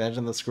there.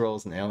 Imagine the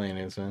squirrels in Alien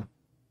News, man.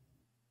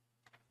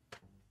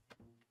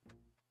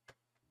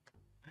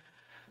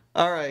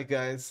 Alright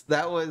guys,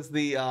 that was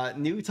the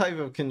new type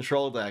of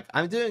control deck.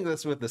 I'm doing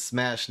this with the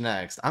Smash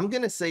next. I'm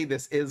going to say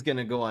this is going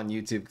to go on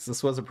YouTube because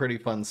this was a pretty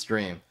fun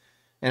stream.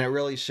 And it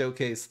really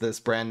showcased this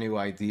brand new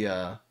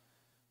idea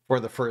for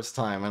the first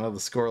time. I know the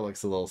score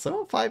looks a little,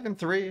 so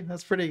 5-3,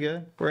 that's pretty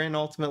good. We're in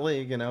Ultimate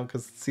League, you know,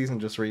 because the season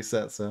just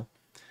reset, so.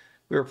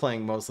 We were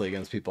playing mostly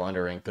against people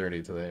under rank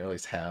 30 today, or at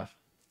least half.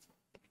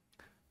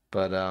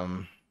 But,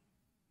 I'm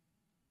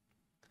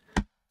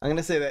going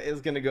to say that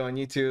is going to go on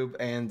YouTube,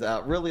 and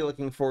really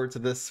looking forward to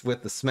this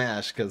with the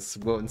Smash, because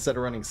instead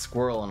of running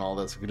Squirrel and all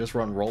this, we could just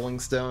run Rolling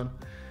Stone.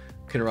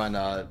 We can run,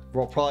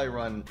 we'll probably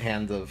run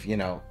Hand of, you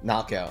know,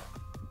 Knockout,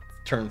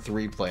 turn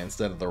 3 play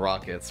instead of the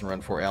Rockets, and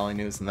run 4 Alien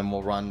News, and then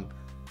we'll run,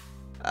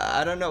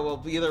 I don't know,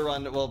 we'll either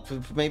run, well,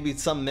 maybe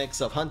some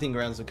mix of Hunting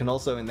Grounds. We can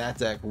also, in that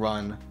deck,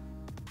 run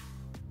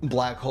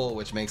Black Hole,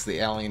 which makes the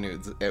Alien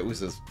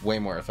Oozes way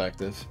more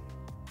effective.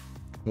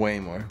 Way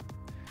more.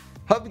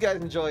 Hope you guys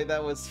enjoyed.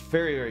 That was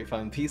very, very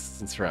fun. Peace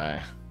and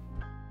try.